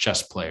best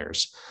chess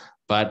players.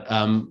 But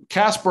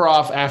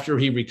Kasparov, after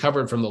he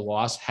recovered from the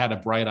loss, had a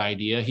bright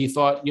idea. He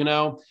thought,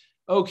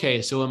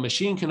 okay, so a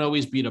machine can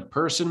always beat a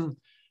person,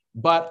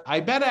 but I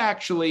bet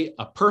actually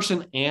a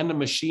person and a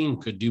machine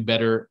could do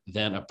better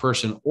than a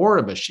person or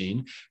a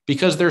machine,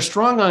 because they're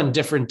strong on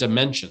different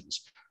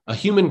dimensions. A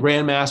human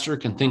grandmaster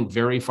can think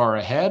very far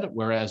ahead,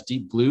 whereas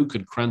Deep Blue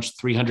could crunch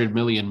 300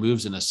 million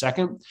moves in a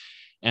second.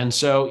 And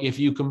so if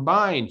you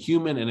combine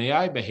human and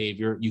AI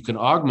behavior, you can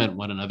augment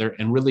one another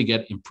and really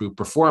get improved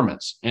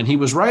performance. And he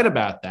was right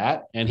about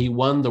that. And he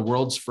won the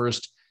world's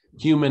first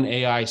human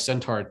AI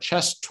centaur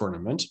chess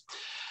tournament.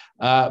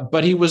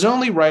 But he was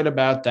only right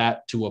about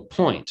that to a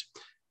point.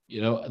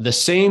 The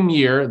same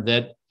year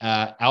that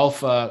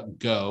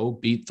AlphaGo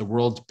beat the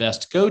world's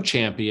best Go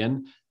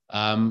champion,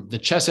 the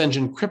chess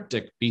engine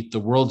Cryptic beat the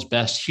world's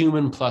best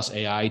human plus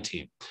AI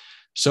team.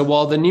 So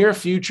while the near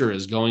future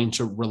is going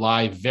to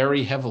rely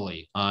very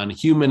heavily on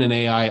human and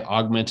AI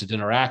augmented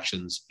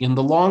interactions, in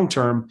the long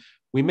term,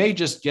 we may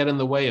just get in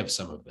the way of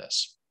some of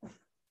this.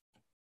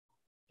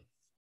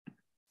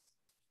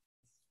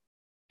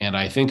 And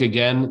I think,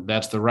 again,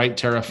 that's the right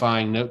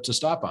terrifying note to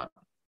stop on.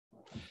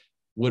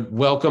 Would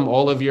welcome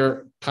all of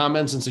your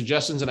comments and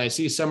suggestions, and I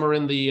see some are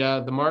in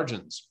the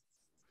margins.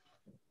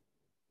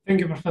 Thank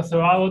you,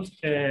 Professor Abbott,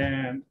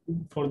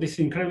 for this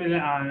incredible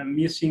and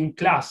amusing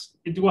class.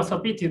 It was a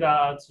pity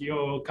that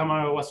your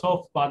camera was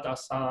off, but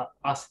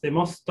as the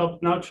most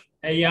top-notch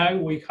AI,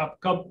 we have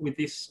coped with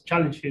this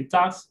challenging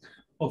task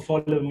of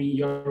following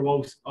your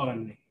voice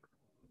only.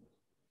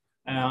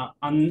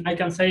 And I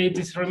can say it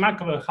is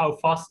remarkable how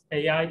fast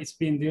AI is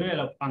being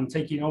developed and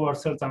taking over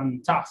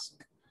certain tasks.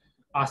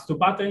 As to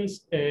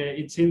patents,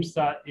 it seems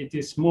that it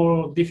is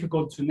more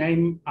difficult to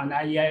name an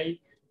AI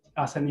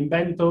as an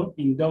inventor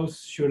in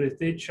those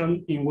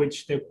jurisdictions in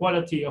which the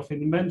quality of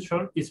an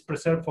inventor is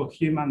preserved for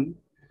human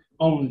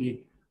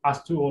only,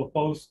 as to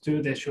opposed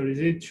to the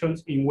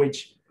jurisdictions in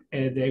which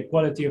the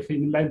quality of an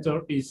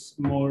inventor is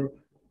more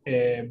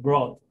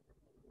broad.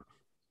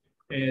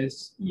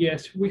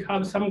 Yes, we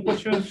have some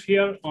questions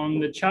here on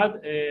the chat.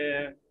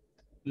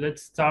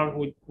 Let's start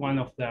with one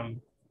of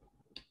them.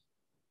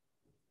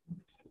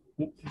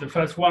 The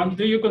first one,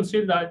 do you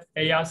consider that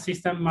AI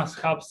system must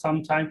have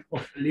some type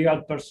of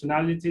legal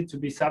personality to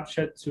be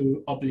subject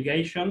to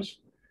obligations?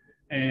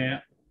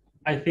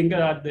 I think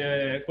that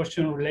the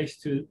question relates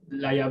to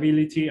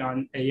liability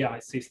and AI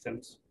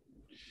systems.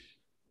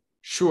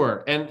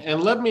 Sure.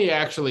 And let me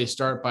actually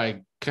start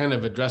by kind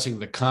of addressing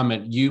the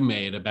comment you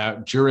made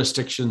about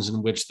jurisdictions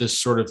in which this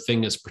sort of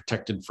thing is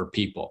protected for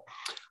people.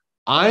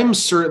 I'm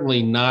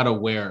certainly not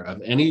aware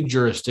of any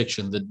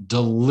jurisdiction that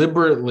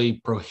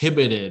deliberately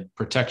prohibited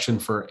protection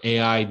for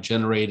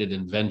AI-generated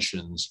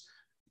inventions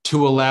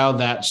to allow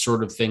that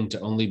sort of thing to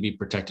only be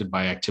protected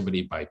by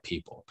activity by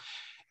people.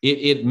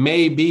 It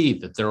may be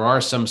that there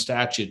are some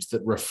statutes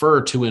that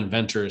refer to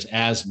inventors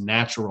as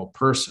natural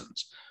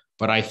persons,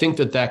 but I think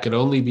that that could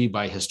only be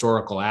by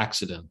historical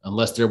accident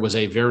unless there was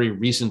a very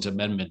recent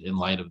amendment in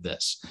light of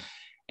this.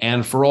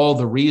 And for all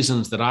the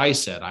reasons that I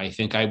said, I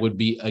think I would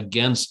be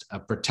against a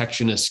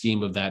protectionist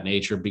scheme of that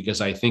nature, because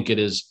I think it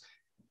is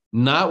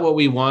not what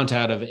we want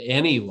out of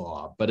any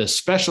law, but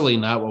especially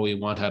not what we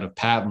want out of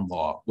patent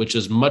law, which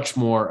is much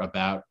more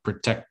about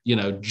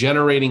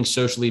generating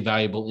socially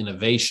valuable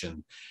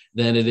innovation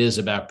than it is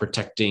about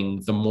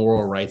protecting the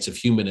moral rights of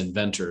human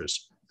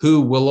inventors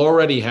who will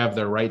already have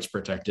their rights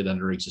protected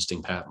under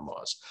existing patent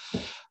laws.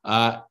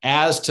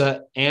 As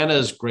to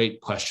Anna's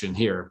great question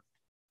here,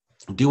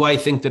 do I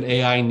think that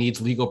AI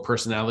needs legal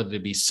personality to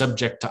be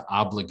subject to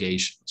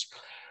obligations?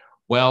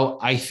 Well,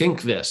 I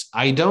think this.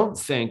 I don't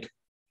think,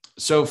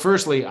 so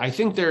firstly, I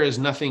think there is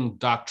nothing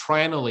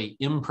doctrinally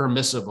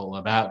impermissible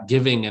about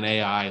giving an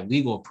AI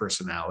legal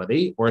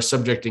personality or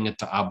subjecting it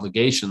to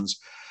obligations.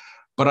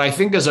 But I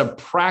think as a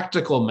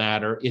practical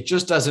matter, it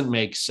just doesn't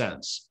make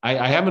sense.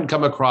 I haven't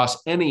come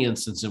across any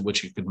instance in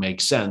which it could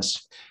make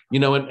sense.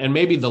 And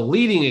maybe the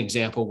leading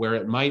example where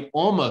it might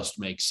almost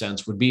make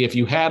sense would be if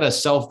you had a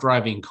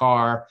self-driving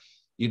car,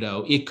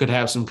 it could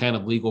have some kind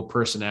of legal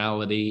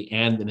personality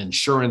and an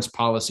insurance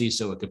policy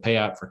so it could pay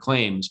out for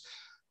claims.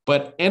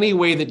 But any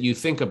way that you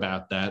think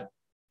about that,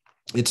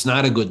 it's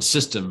not a good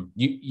system.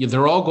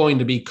 They're all going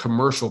to be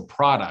commercial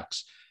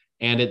products.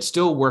 And it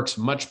still works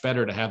much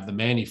better to have the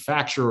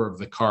manufacturer of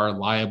the car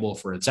liable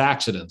for its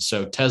accidents.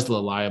 So Tesla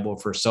liable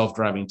for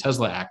self-driving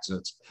Tesla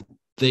accidents.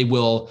 They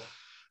will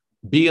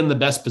be in the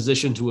best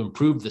position to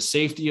improve the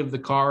safety of the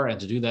car and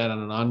to do that on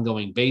an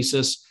ongoing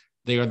basis.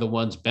 They are the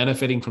ones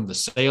benefiting from the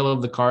sale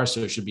of the car,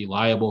 so it should be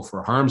liable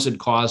for harms it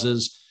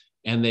causes.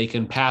 And they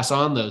can pass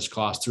on those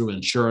costs through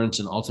insurance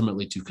and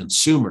ultimately to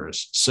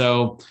consumers.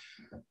 So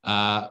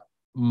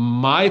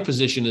my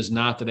position is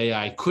not that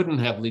AI couldn't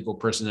have legal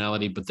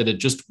personality, but that it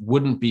just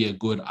wouldn't be a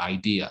good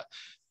idea.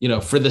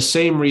 For the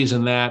same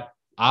reason that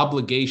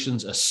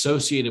obligations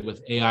associated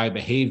with AI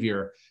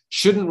behavior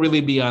shouldn't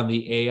really be on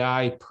the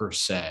AI per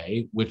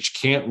se, which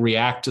can't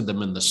react to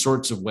them in the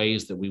sorts of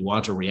ways that we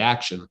want a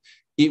reaction.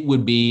 It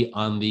would be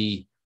on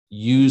the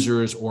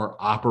users or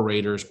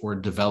operators or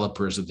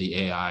developers of the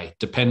AI,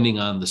 depending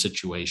on the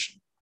situation.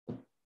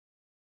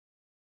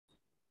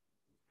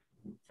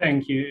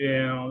 Thank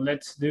you.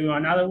 Let's do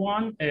another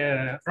one.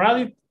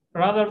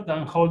 Rather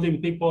than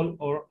holding people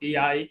or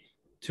AI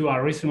to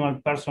a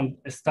reasonable person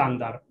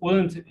standard,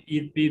 wouldn't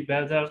it be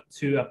better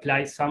to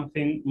apply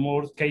something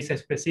more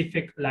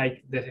case-specific,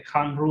 like the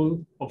hand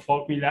rule or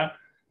formula,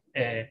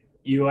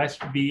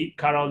 USB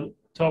Carroll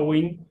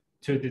towing,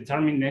 to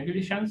determine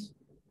negligence?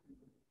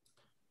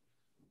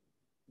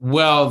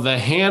 Well, the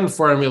hand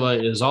formula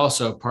is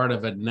also part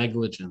of a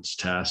negligence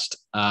test.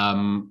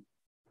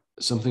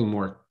 Something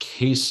more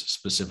case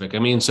specific.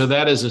 So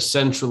that is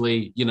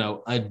essentially,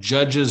 a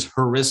judge's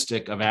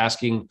heuristic of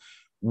asking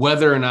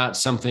whether or not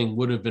something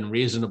would have been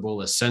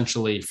reasonable,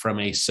 essentially from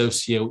a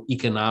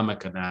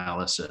socioeconomic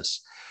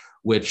analysis,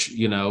 which,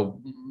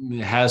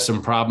 has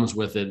some problems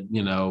with it,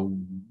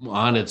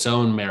 on its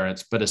own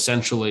merits, but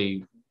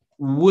essentially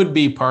would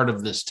be part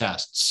of this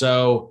test.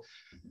 So,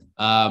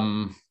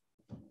 I'm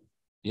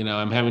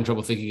having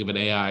trouble thinking of an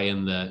AI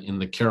in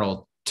the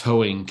Carroll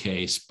towing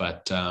case,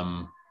 but,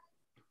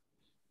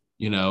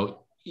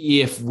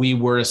 if we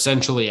were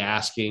essentially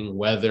asking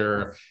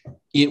whether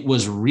it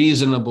was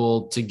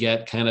reasonable to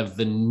get kind of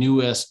the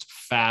newest,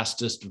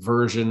 fastest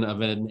version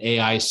of an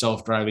AI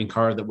self-driving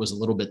car that was a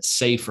little bit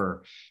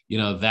safer,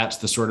 that's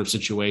the sort of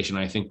situation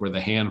I think where the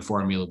hand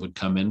formula would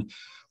come in.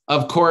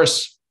 Of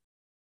course,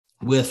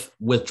 with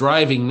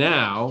driving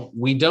now,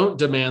 we don't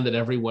demand that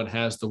everyone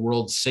has the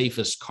world's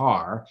safest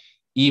car,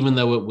 even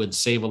though it would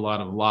save a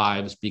lot of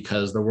lives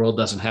because the world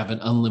doesn't have an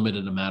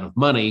unlimited amount of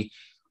money.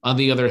 On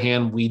the other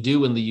hand, we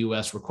do in the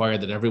US require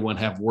that everyone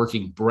have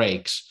working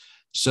brakes.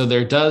 So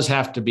there does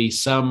have to be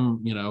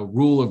some,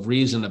 rule of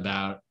reason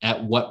about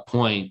at what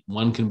point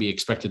one can be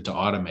expected to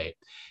automate.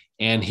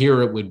 And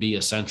here it would be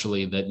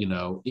essentially that,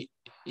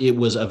 it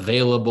was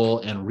available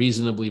and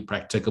reasonably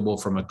practicable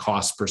from a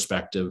cost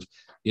perspective,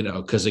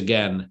 because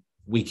again,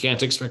 we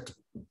can't expect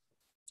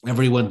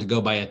everyone to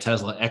go buy a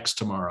Tesla X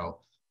tomorrow,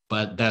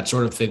 but that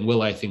sort of thing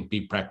will, I think,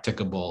 be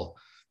practicable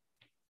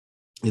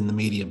in the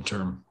medium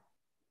term.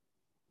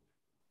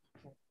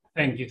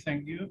 Thank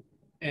you.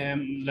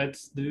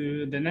 Let's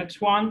do the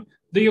next one.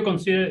 Do you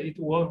consider it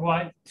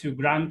worthwhile to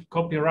grant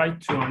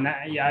copyright to an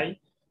AI?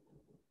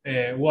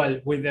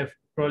 With the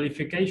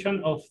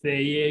proliferation of the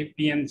AI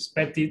being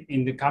expected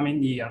in the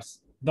coming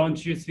years,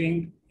 don't you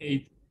think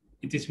it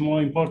is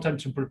more important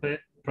to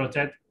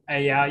protect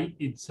AI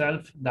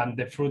itself than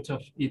the fruit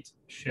of its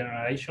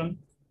generation?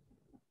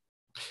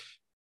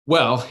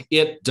 Well,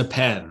 it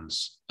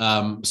depends.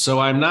 So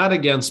I'm not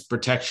against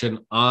protection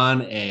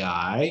on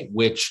AI,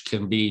 which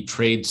can be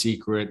trade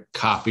secret,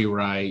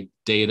 copyright,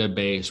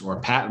 database, or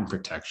patent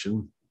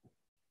protection.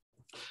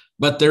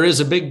 But there is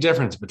a big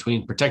difference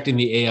between protecting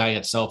the AI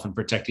itself and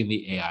protecting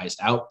the AI's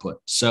output.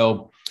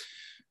 So,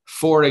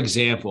 for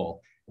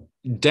example,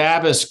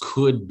 Dabus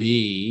could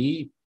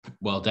be,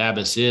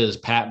 Dabus is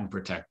patent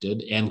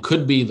protected and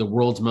could be the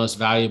world's most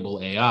valuable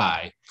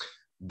AI,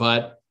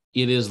 but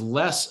it is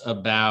less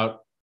about,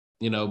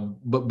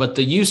 but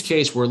the use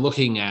case we're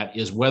looking at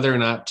is whether or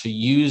not to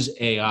use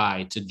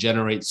AI to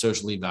generate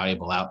socially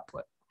valuable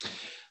output.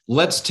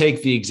 Let's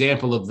take the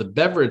example of the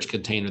beverage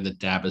container that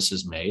Dabus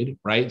has made,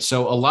 right?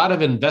 So a lot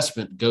of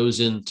investment goes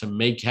into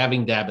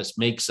having Dabus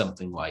make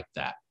something like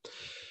that.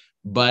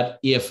 But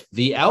if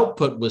the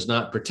output was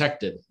not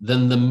protected,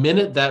 then the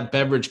minute that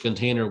beverage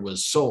container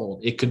was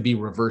sold, it could be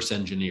reverse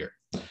engineered.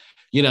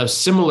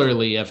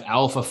 Similarly, if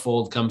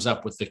AlphaFold comes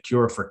up with the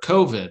cure for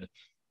COVID,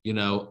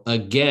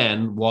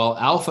 again, while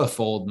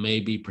AlphaFold may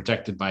be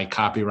protected by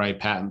copyright,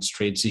 patents,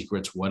 trade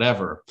secrets,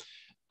 whatever,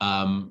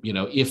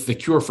 if the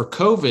cure for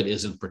COVID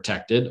isn't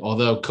protected,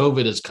 although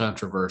COVID is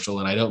controversial,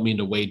 and I don't mean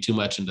to wade too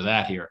much into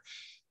that here,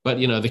 but,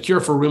 the cure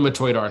for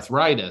rheumatoid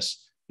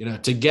arthritis,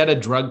 to get a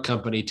drug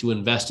company to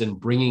invest in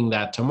bringing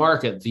that to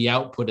market, the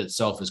output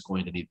itself is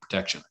going to need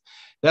protection.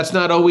 That's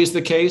not always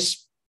the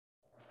case.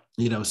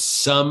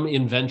 Some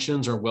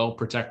inventions are well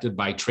protected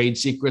by trade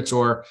secrets,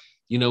 or,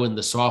 in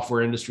the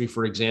software industry,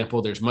 for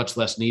example, there's much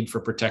less need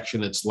for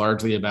protection. It's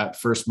largely about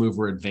first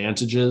mover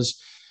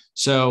advantages.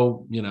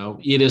 So,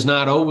 it is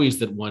not always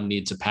that one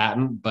needs a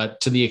patent,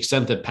 but to the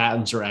extent that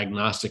patents are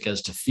agnostic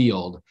as to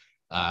field,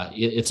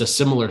 it's a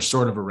similar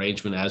sort of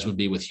arrangement as would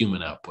be with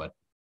human output.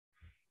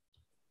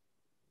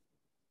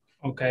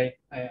 Okay,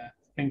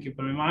 thank you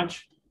very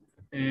much.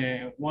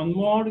 One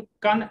more,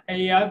 can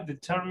AI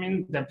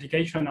determine the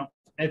application of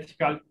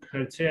ethical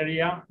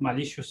criteria,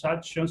 malicious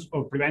actions,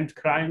 or prevent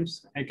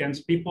crimes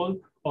against people,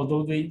 or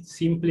do they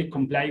simply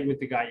comply with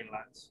the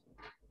guidelines?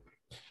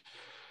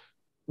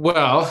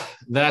 Well,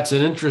 that's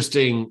an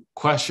interesting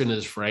question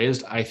as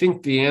phrased. I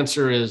think the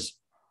answer is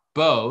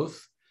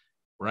both,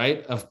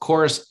 right? Of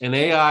course, an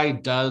AI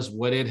does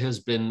what it has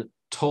been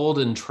told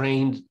and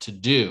trained to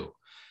do.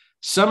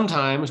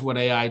 Sometimes what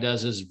AI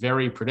does is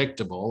very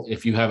predictable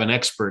if you have an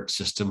expert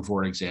system,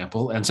 for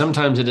example, and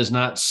sometimes it is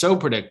not so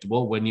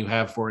predictable when you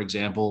have, for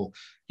example,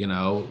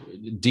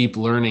 deep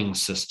learning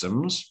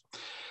systems.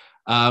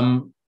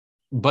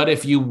 But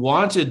if you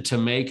wanted to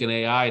make an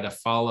AI to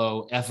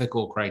follow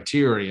ethical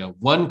criteria,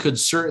 one could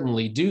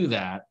certainly do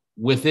that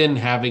within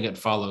having it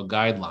follow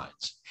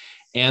guidelines.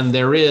 And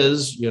there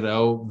is,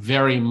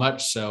 very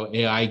much so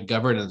AI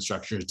governance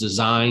structures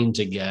designed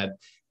to get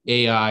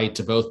AI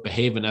to both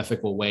behave in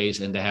ethical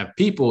ways and to have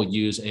people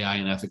use AI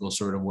in ethical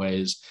sort of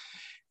ways.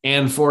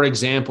 And for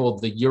example,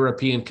 the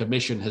European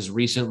Commission has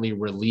recently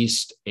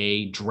released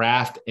a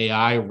draft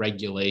AI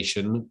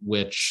regulation,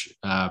 which,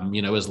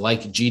 is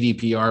like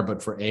GDPR,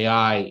 but for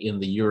AI in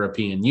the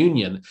European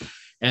Union.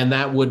 And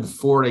that would,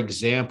 for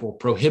example,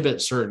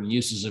 prohibit certain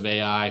uses of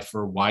AI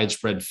for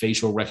widespread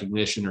facial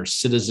recognition or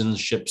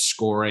citizenship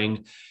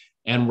scoring,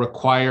 and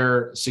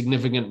require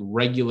significant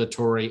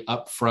regulatory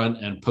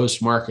upfront and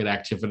post-market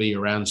activity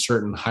around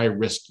certain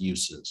high-risk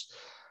uses.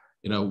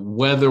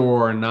 Whether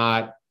or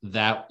not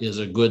that is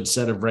a good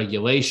set of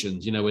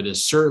regulations, it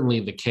is certainly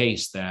the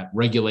case that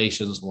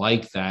regulations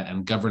like that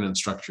and governance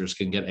structures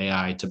can get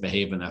AI to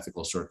behave in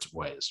ethical sorts of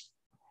ways.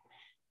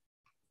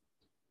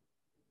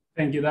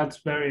 Thank you. That's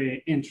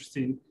very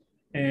interesting.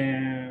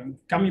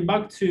 Coming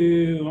back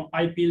to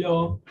IP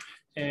law,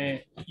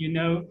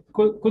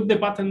 could the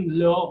patent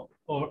law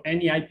or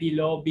any IP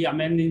law be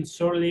amended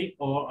solely,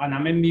 or an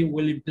amendment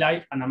will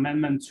imply an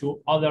amendment to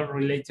other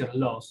related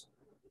laws?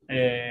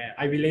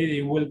 I believe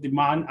it will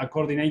demand a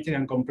coordinated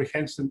and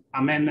comprehensive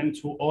amendment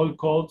to all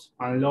codes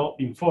and law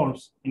in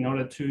forms in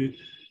order to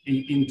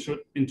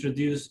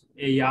introduce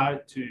AI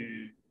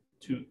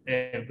to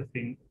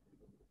everything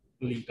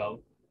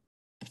legal.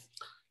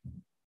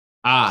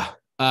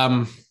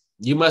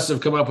 You must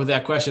have come up with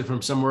that question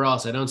from somewhere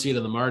else. I don't see it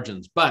in the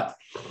margins, but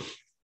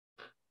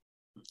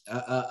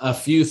a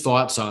few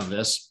thoughts on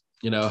this.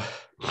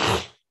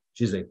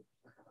 Excuse me.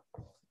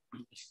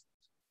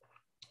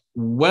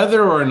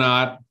 whether or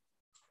not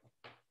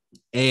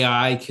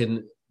AI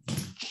can,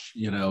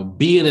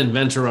 be an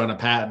inventor on a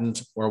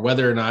patent, or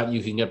whether or not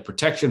you can get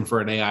protection for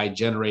an AI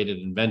generated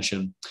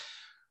invention,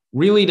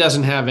 really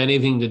doesn't have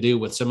anything to do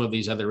with some of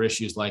these other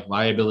issues like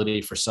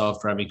liability for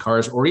self-driving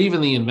cars, or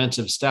even the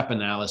inventive step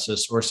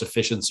analysis or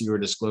sufficiency or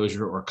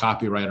disclosure or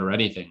copyright or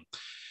anything.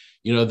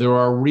 There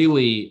are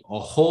really a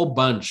whole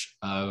bunch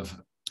of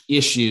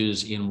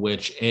issues in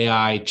which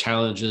AI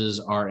challenges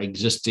our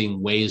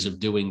existing ways of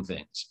doing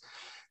things.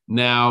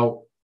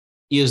 Now,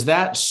 is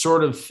that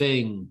sort of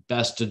thing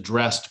best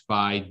addressed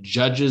by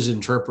judges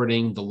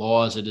interpreting the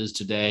law as it is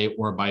today,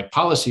 or by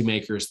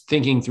policymakers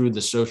thinking through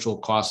the social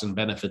costs and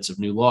benefits of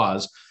new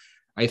laws?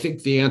 I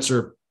think the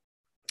answer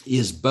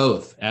is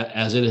both,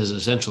 as it has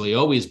essentially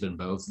always been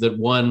both. That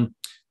one,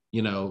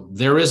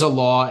 there is a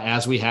law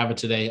as we have it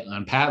today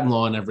on patent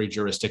law in every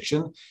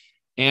jurisdiction.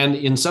 And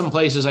in some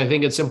places, I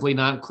think it's simply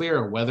not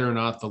clear whether or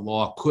not the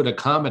law could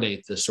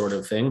accommodate this sort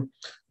of thing.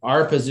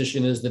 Our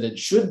position is that it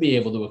should be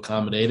able to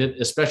accommodate it,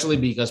 especially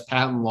because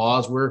patent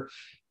laws were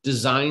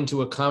designed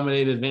to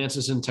accommodate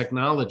advances in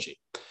technology.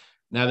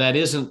 Now, that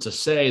isn't to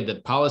say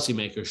that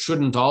policymakers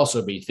shouldn't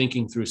also be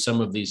thinking through some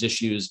of these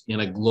issues in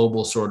a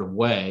global sort of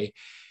way,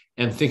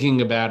 and thinking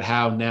about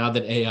how, now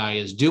that AI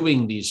is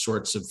doing these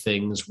sorts of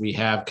things, we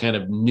have kind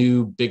of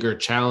new, bigger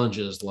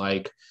challenges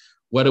like,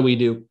 what do we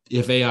do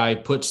if AI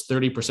puts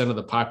 30% of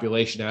the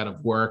population out of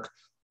work?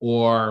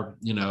 Or,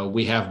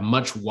 we have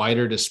much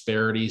wider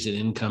disparities in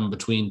income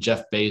between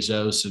Jeff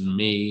Bezos and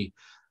me,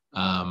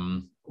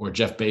 or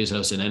Jeff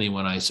Bezos and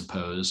anyone, I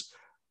suppose.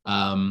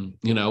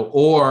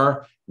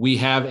 Or we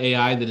have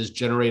AI that is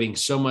generating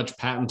so much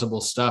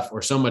patentable stuff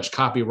or so much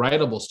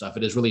copyrightable stuff,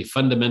 it has really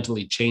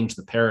fundamentally changed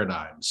the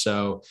paradigm.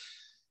 So,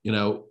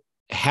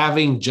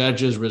 having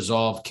judges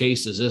resolve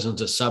cases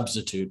isn't a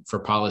substitute for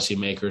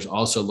policymakers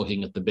also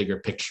looking at the bigger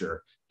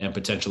picture and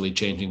potentially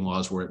changing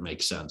laws where it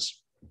makes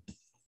sense.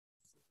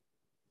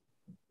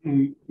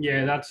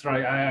 Yeah, that's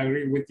right. I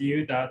agree with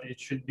you that it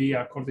should be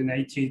a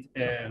coordinated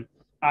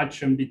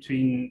action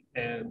between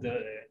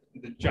the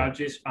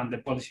judges and the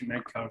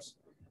policymakers,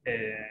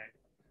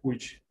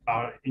 which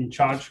are in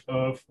charge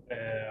of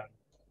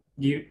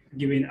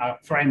giving a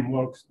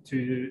framework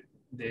to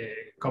the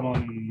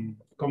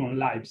common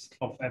lives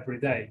of every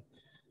day.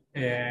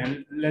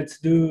 And let's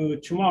do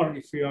two more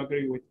if you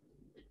agree with.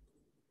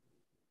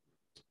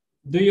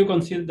 Do you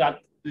consider that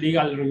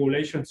legal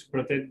regulations to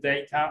protect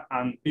data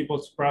and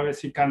people's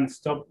privacy can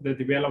stop the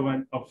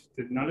development of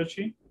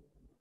technology?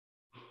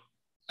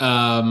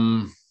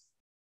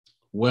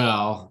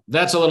 Well,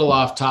 that's a little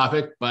off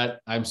topic,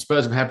 but I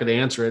suppose I'm happy to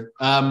answer it.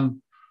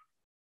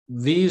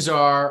 These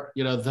are,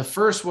 the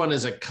first one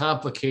is a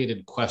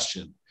complicated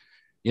question.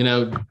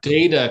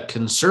 Data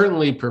can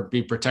certainly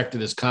be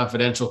protected as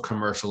confidential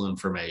commercial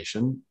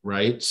information,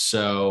 right?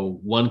 So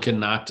one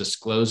cannot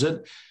disclose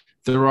it.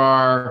 There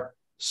are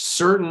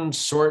certain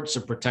sorts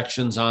of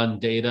protections on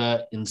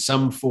data in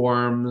some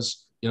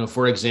forms.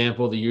 For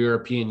example, the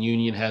European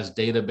Union has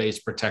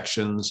database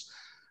protections.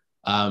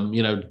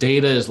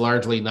 Data is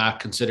largely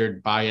not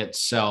considered by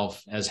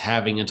itself as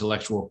having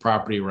intellectual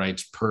property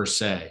rights per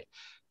se.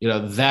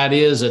 That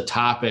is a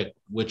topic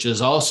which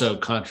is also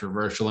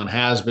controversial and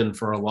has been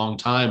for a long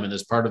time, and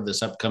is part of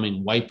this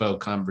upcoming WIPO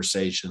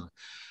conversation.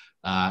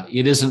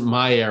 It isn't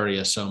my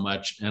area so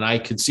much, and I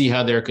could see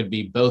how there could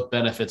be both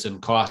benefits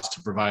and costs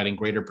to providing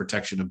greater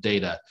protection of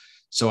data.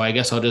 So I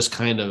guess I'll just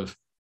kind of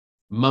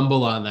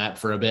mumble on that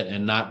for a bit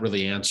and not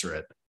really answer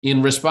it.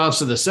 In response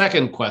to the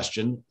second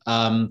question,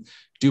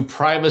 do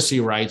privacy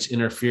rights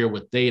interfere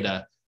with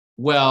data?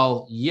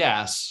 Well,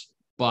 yes,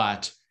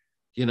 but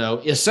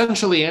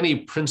essentially any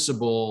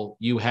principle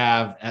you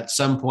have at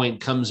some point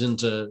comes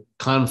into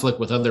conflict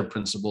with other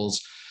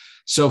principles.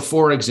 So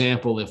for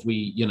example, if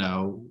we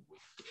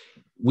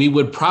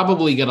would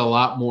probably get a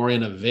lot more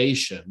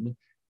innovation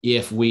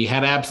if we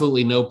had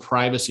absolutely no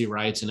privacy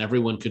rights and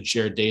everyone could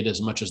share data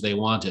as much as they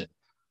wanted.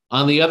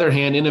 On the other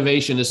hand,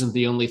 innovation isn't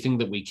the only thing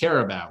that we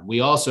care about.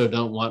 We also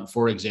don't want,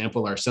 for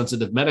example, our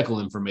sensitive medical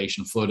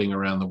information floating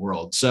around the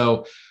world.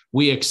 So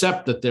we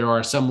accept that there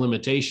are some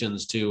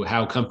limitations to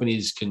how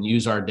companies can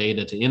use our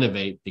data to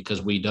innovate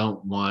because we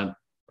don't want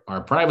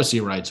our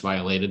privacy rights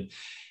violated.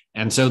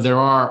 And so there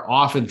are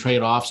often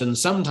trade-offs and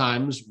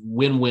sometimes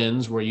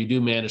win-wins where you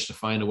do manage to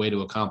find a way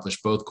to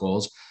accomplish both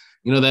goals.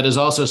 That is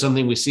also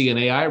something we see in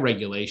AI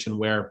regulation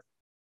where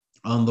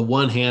on the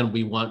one hand,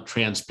 we want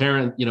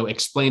transparent,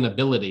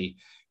 explainability.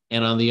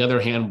 And on the other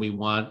hand, we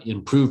want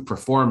improved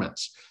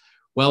performance.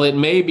 Well, it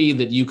may be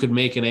that you could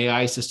make an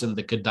AI system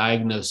that could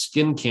diagnose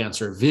skin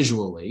cancer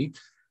visually,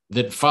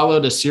 that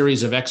followed a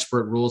series of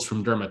expert rules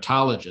from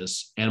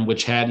dermatologists and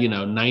which had,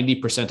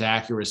 90%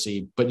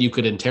 accuracy, but you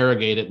could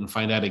interrogate it and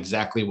find out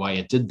exactly why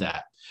it did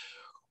that.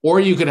 Or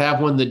you could have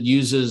one that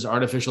uses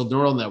artificial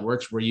neural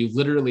networks where you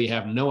literally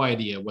have no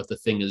idea what the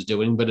thing is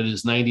doing, but it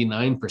is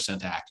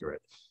 99%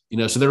 accurate.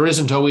 So there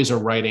isn't always a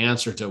right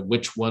answer to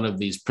which one of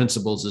these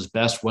principles is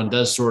best. One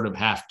does sort of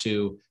have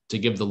to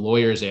give the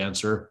lawyer's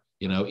answer.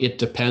 It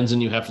depends,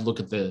 and you have to look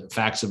at the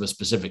facts of a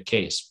specific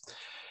case.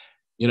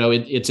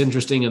 It's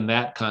interesting in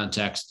that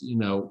context,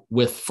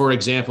 with, for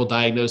example,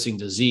 diagnosing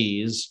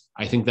disease.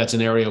 I think that's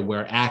an area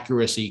where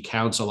accuracy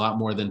counts a lot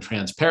more than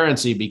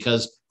transparency,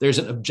 because there's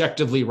an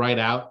objectively right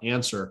out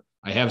answer.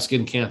 I have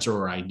skin cancer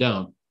or I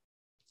don't.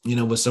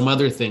 With some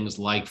other things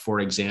like, for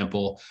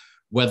example,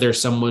 whether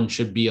someone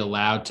should be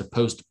allowed to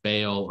post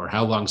bail or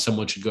how long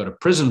someone should go to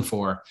prison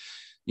for,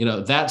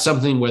 that's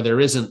something where there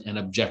isn't an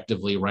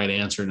objectively right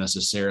answer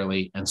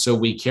necessarily. And so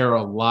we care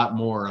a lot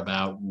more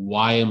about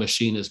why a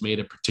machine has made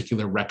a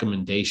particular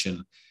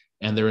recommendation.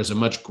 And there is a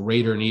much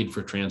greater need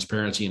for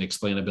transparency and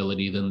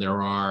explainability than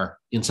there are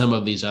in some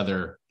of these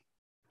other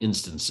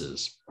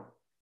instances.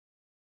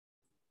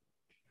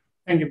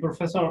 Thank you,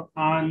 Professor.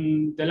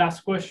 And the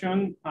last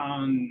question,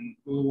 we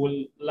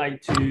would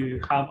like to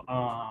have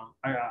a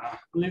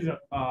little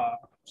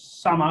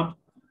sum up,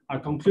 a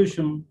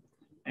conclusion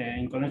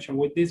in connection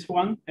with this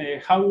one.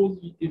 How would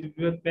it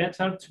be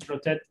better to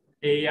protect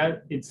AI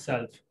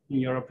itself, in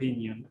your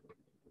opinion?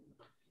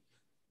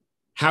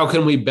 How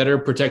can we better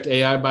protect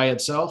AI by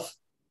itself?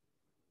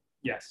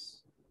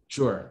 Yes.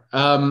 Sure.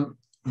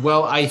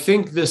 Well, I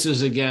think this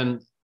is,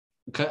 again,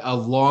 a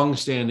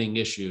long-standing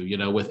issue,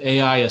 with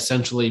AI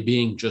essentially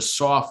being just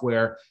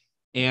software.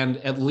 And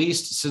at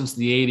least since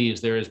the 80s,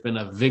 there has been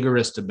a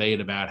vigorous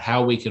debate about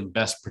how we can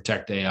best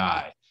protect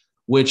AI,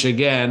 which,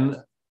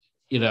 again,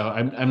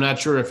 I'm not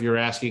sure if you're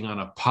asking on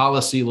a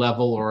policy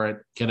level or at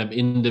kind of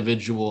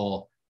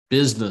individual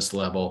business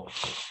level.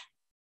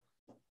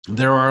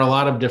 There are a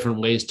lot of different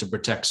ways to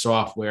protect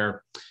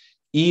software,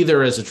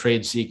 either as a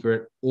trade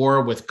secret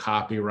or with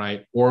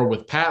copyright or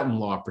with patent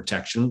law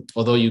protection.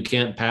 Although you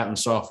can't patent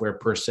software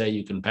per se,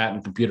 you can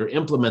patent computer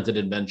implemented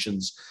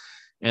inventions,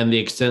 and the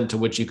extent to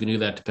which you can do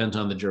that depends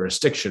on the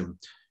jurisdiction.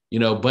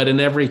 But in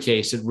every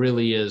case, it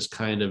really is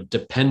kind of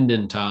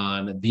dependent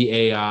on the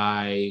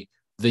AI,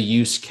 the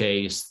use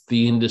case,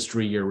 the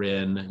industry you're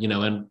in,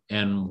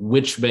 and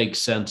which makes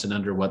sense and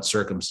under what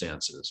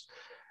circumstances.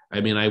 I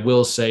mean, I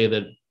will say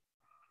that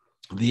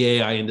the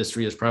AI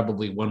industry is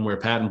probably one where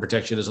patent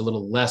protection is a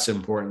little less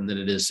important than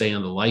it is, say,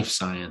 in the life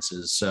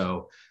sciences.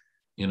 So,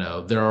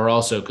 there are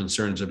also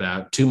concerns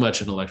about too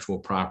much intellectual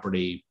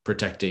property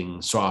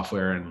protecting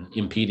software and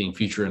impeding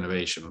future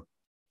innovation.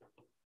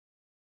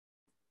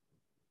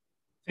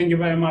 Thank you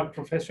very much,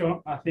 Professor.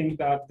 I think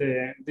that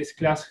this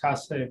class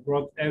has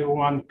brought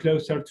everyone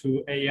closer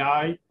to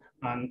AI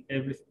and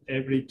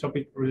every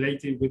topic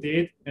related with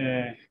it.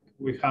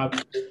 We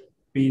have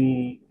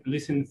been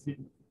listening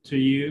to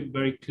you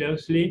very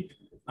closely,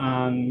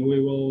 and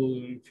we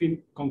will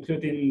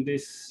concluding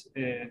this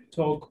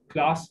talk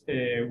class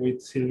with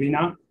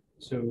Silvina.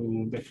 So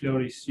the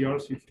floor is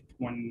yours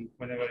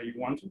whenever you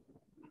want to.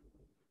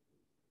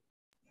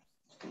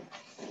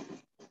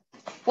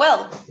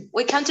 Well,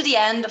 we come to the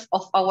end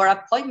of our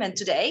appointment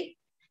today.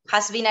 It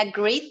has been a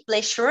great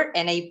pleasure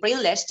and a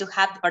privilege to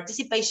have the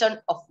participation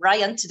of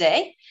Ryan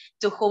today,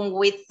 to whom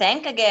we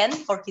thank again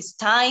for his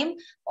time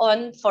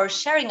and for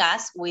sharing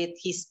us with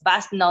his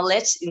vast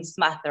knowledge in this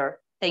matter.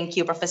 Thank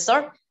you,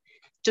 Professor.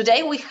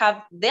 Today we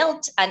have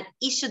dealt an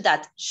issue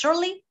that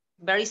surely,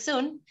 very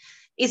soon,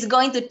 is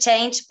going to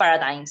change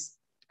paradigms.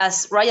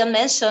 As Ryan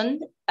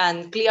mentioned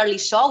and clearly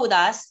showed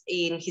us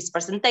in his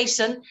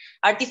presentation,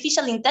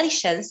 artificial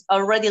intelligence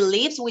already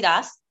lives with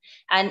us,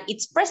 and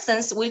its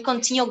presence will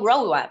continue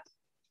growing up.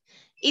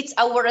 It's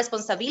our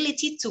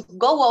responsibility to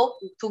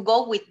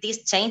go with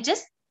these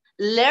changes,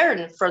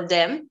 learn from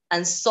them,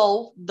 and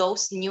solve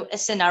those new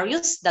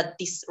scenarios that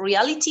this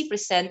reality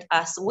presents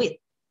us with.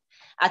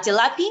 At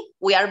ELAPI,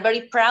 we are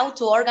very proud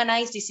to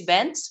organize these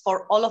events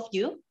for all of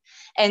you,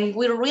 and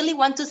we really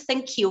want to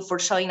thank you for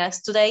joining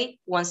us today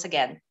once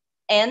again.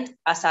 And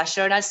as a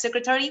journal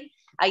secretary,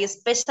 I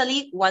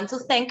especially want to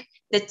thank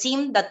the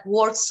team that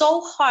worked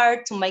so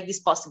hard to make this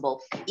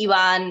possible.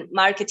 Iván,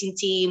 marketing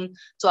team,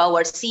 to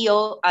our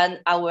CEO and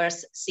our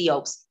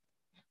CEOs.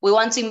 We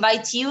want to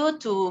invite you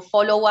to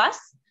follow us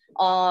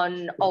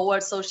on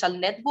our social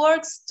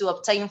networks to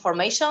obtain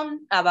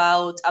information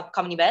about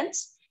upcoming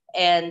events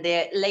and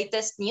the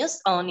latest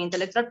news on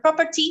intellectual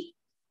property.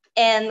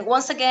 And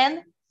once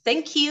again,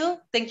 thank you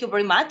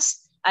very much.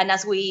 And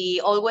as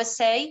we always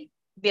say,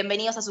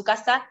 bienvenidos a su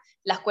casa,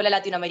 la Escuela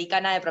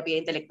Latinoamericana de Propiedad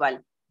Intelectual.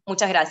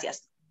 Muchas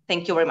gracias.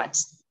 Thank you very much.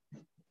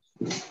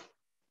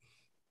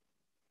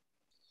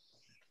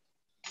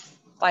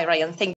 Bye, Ryan. Thank you.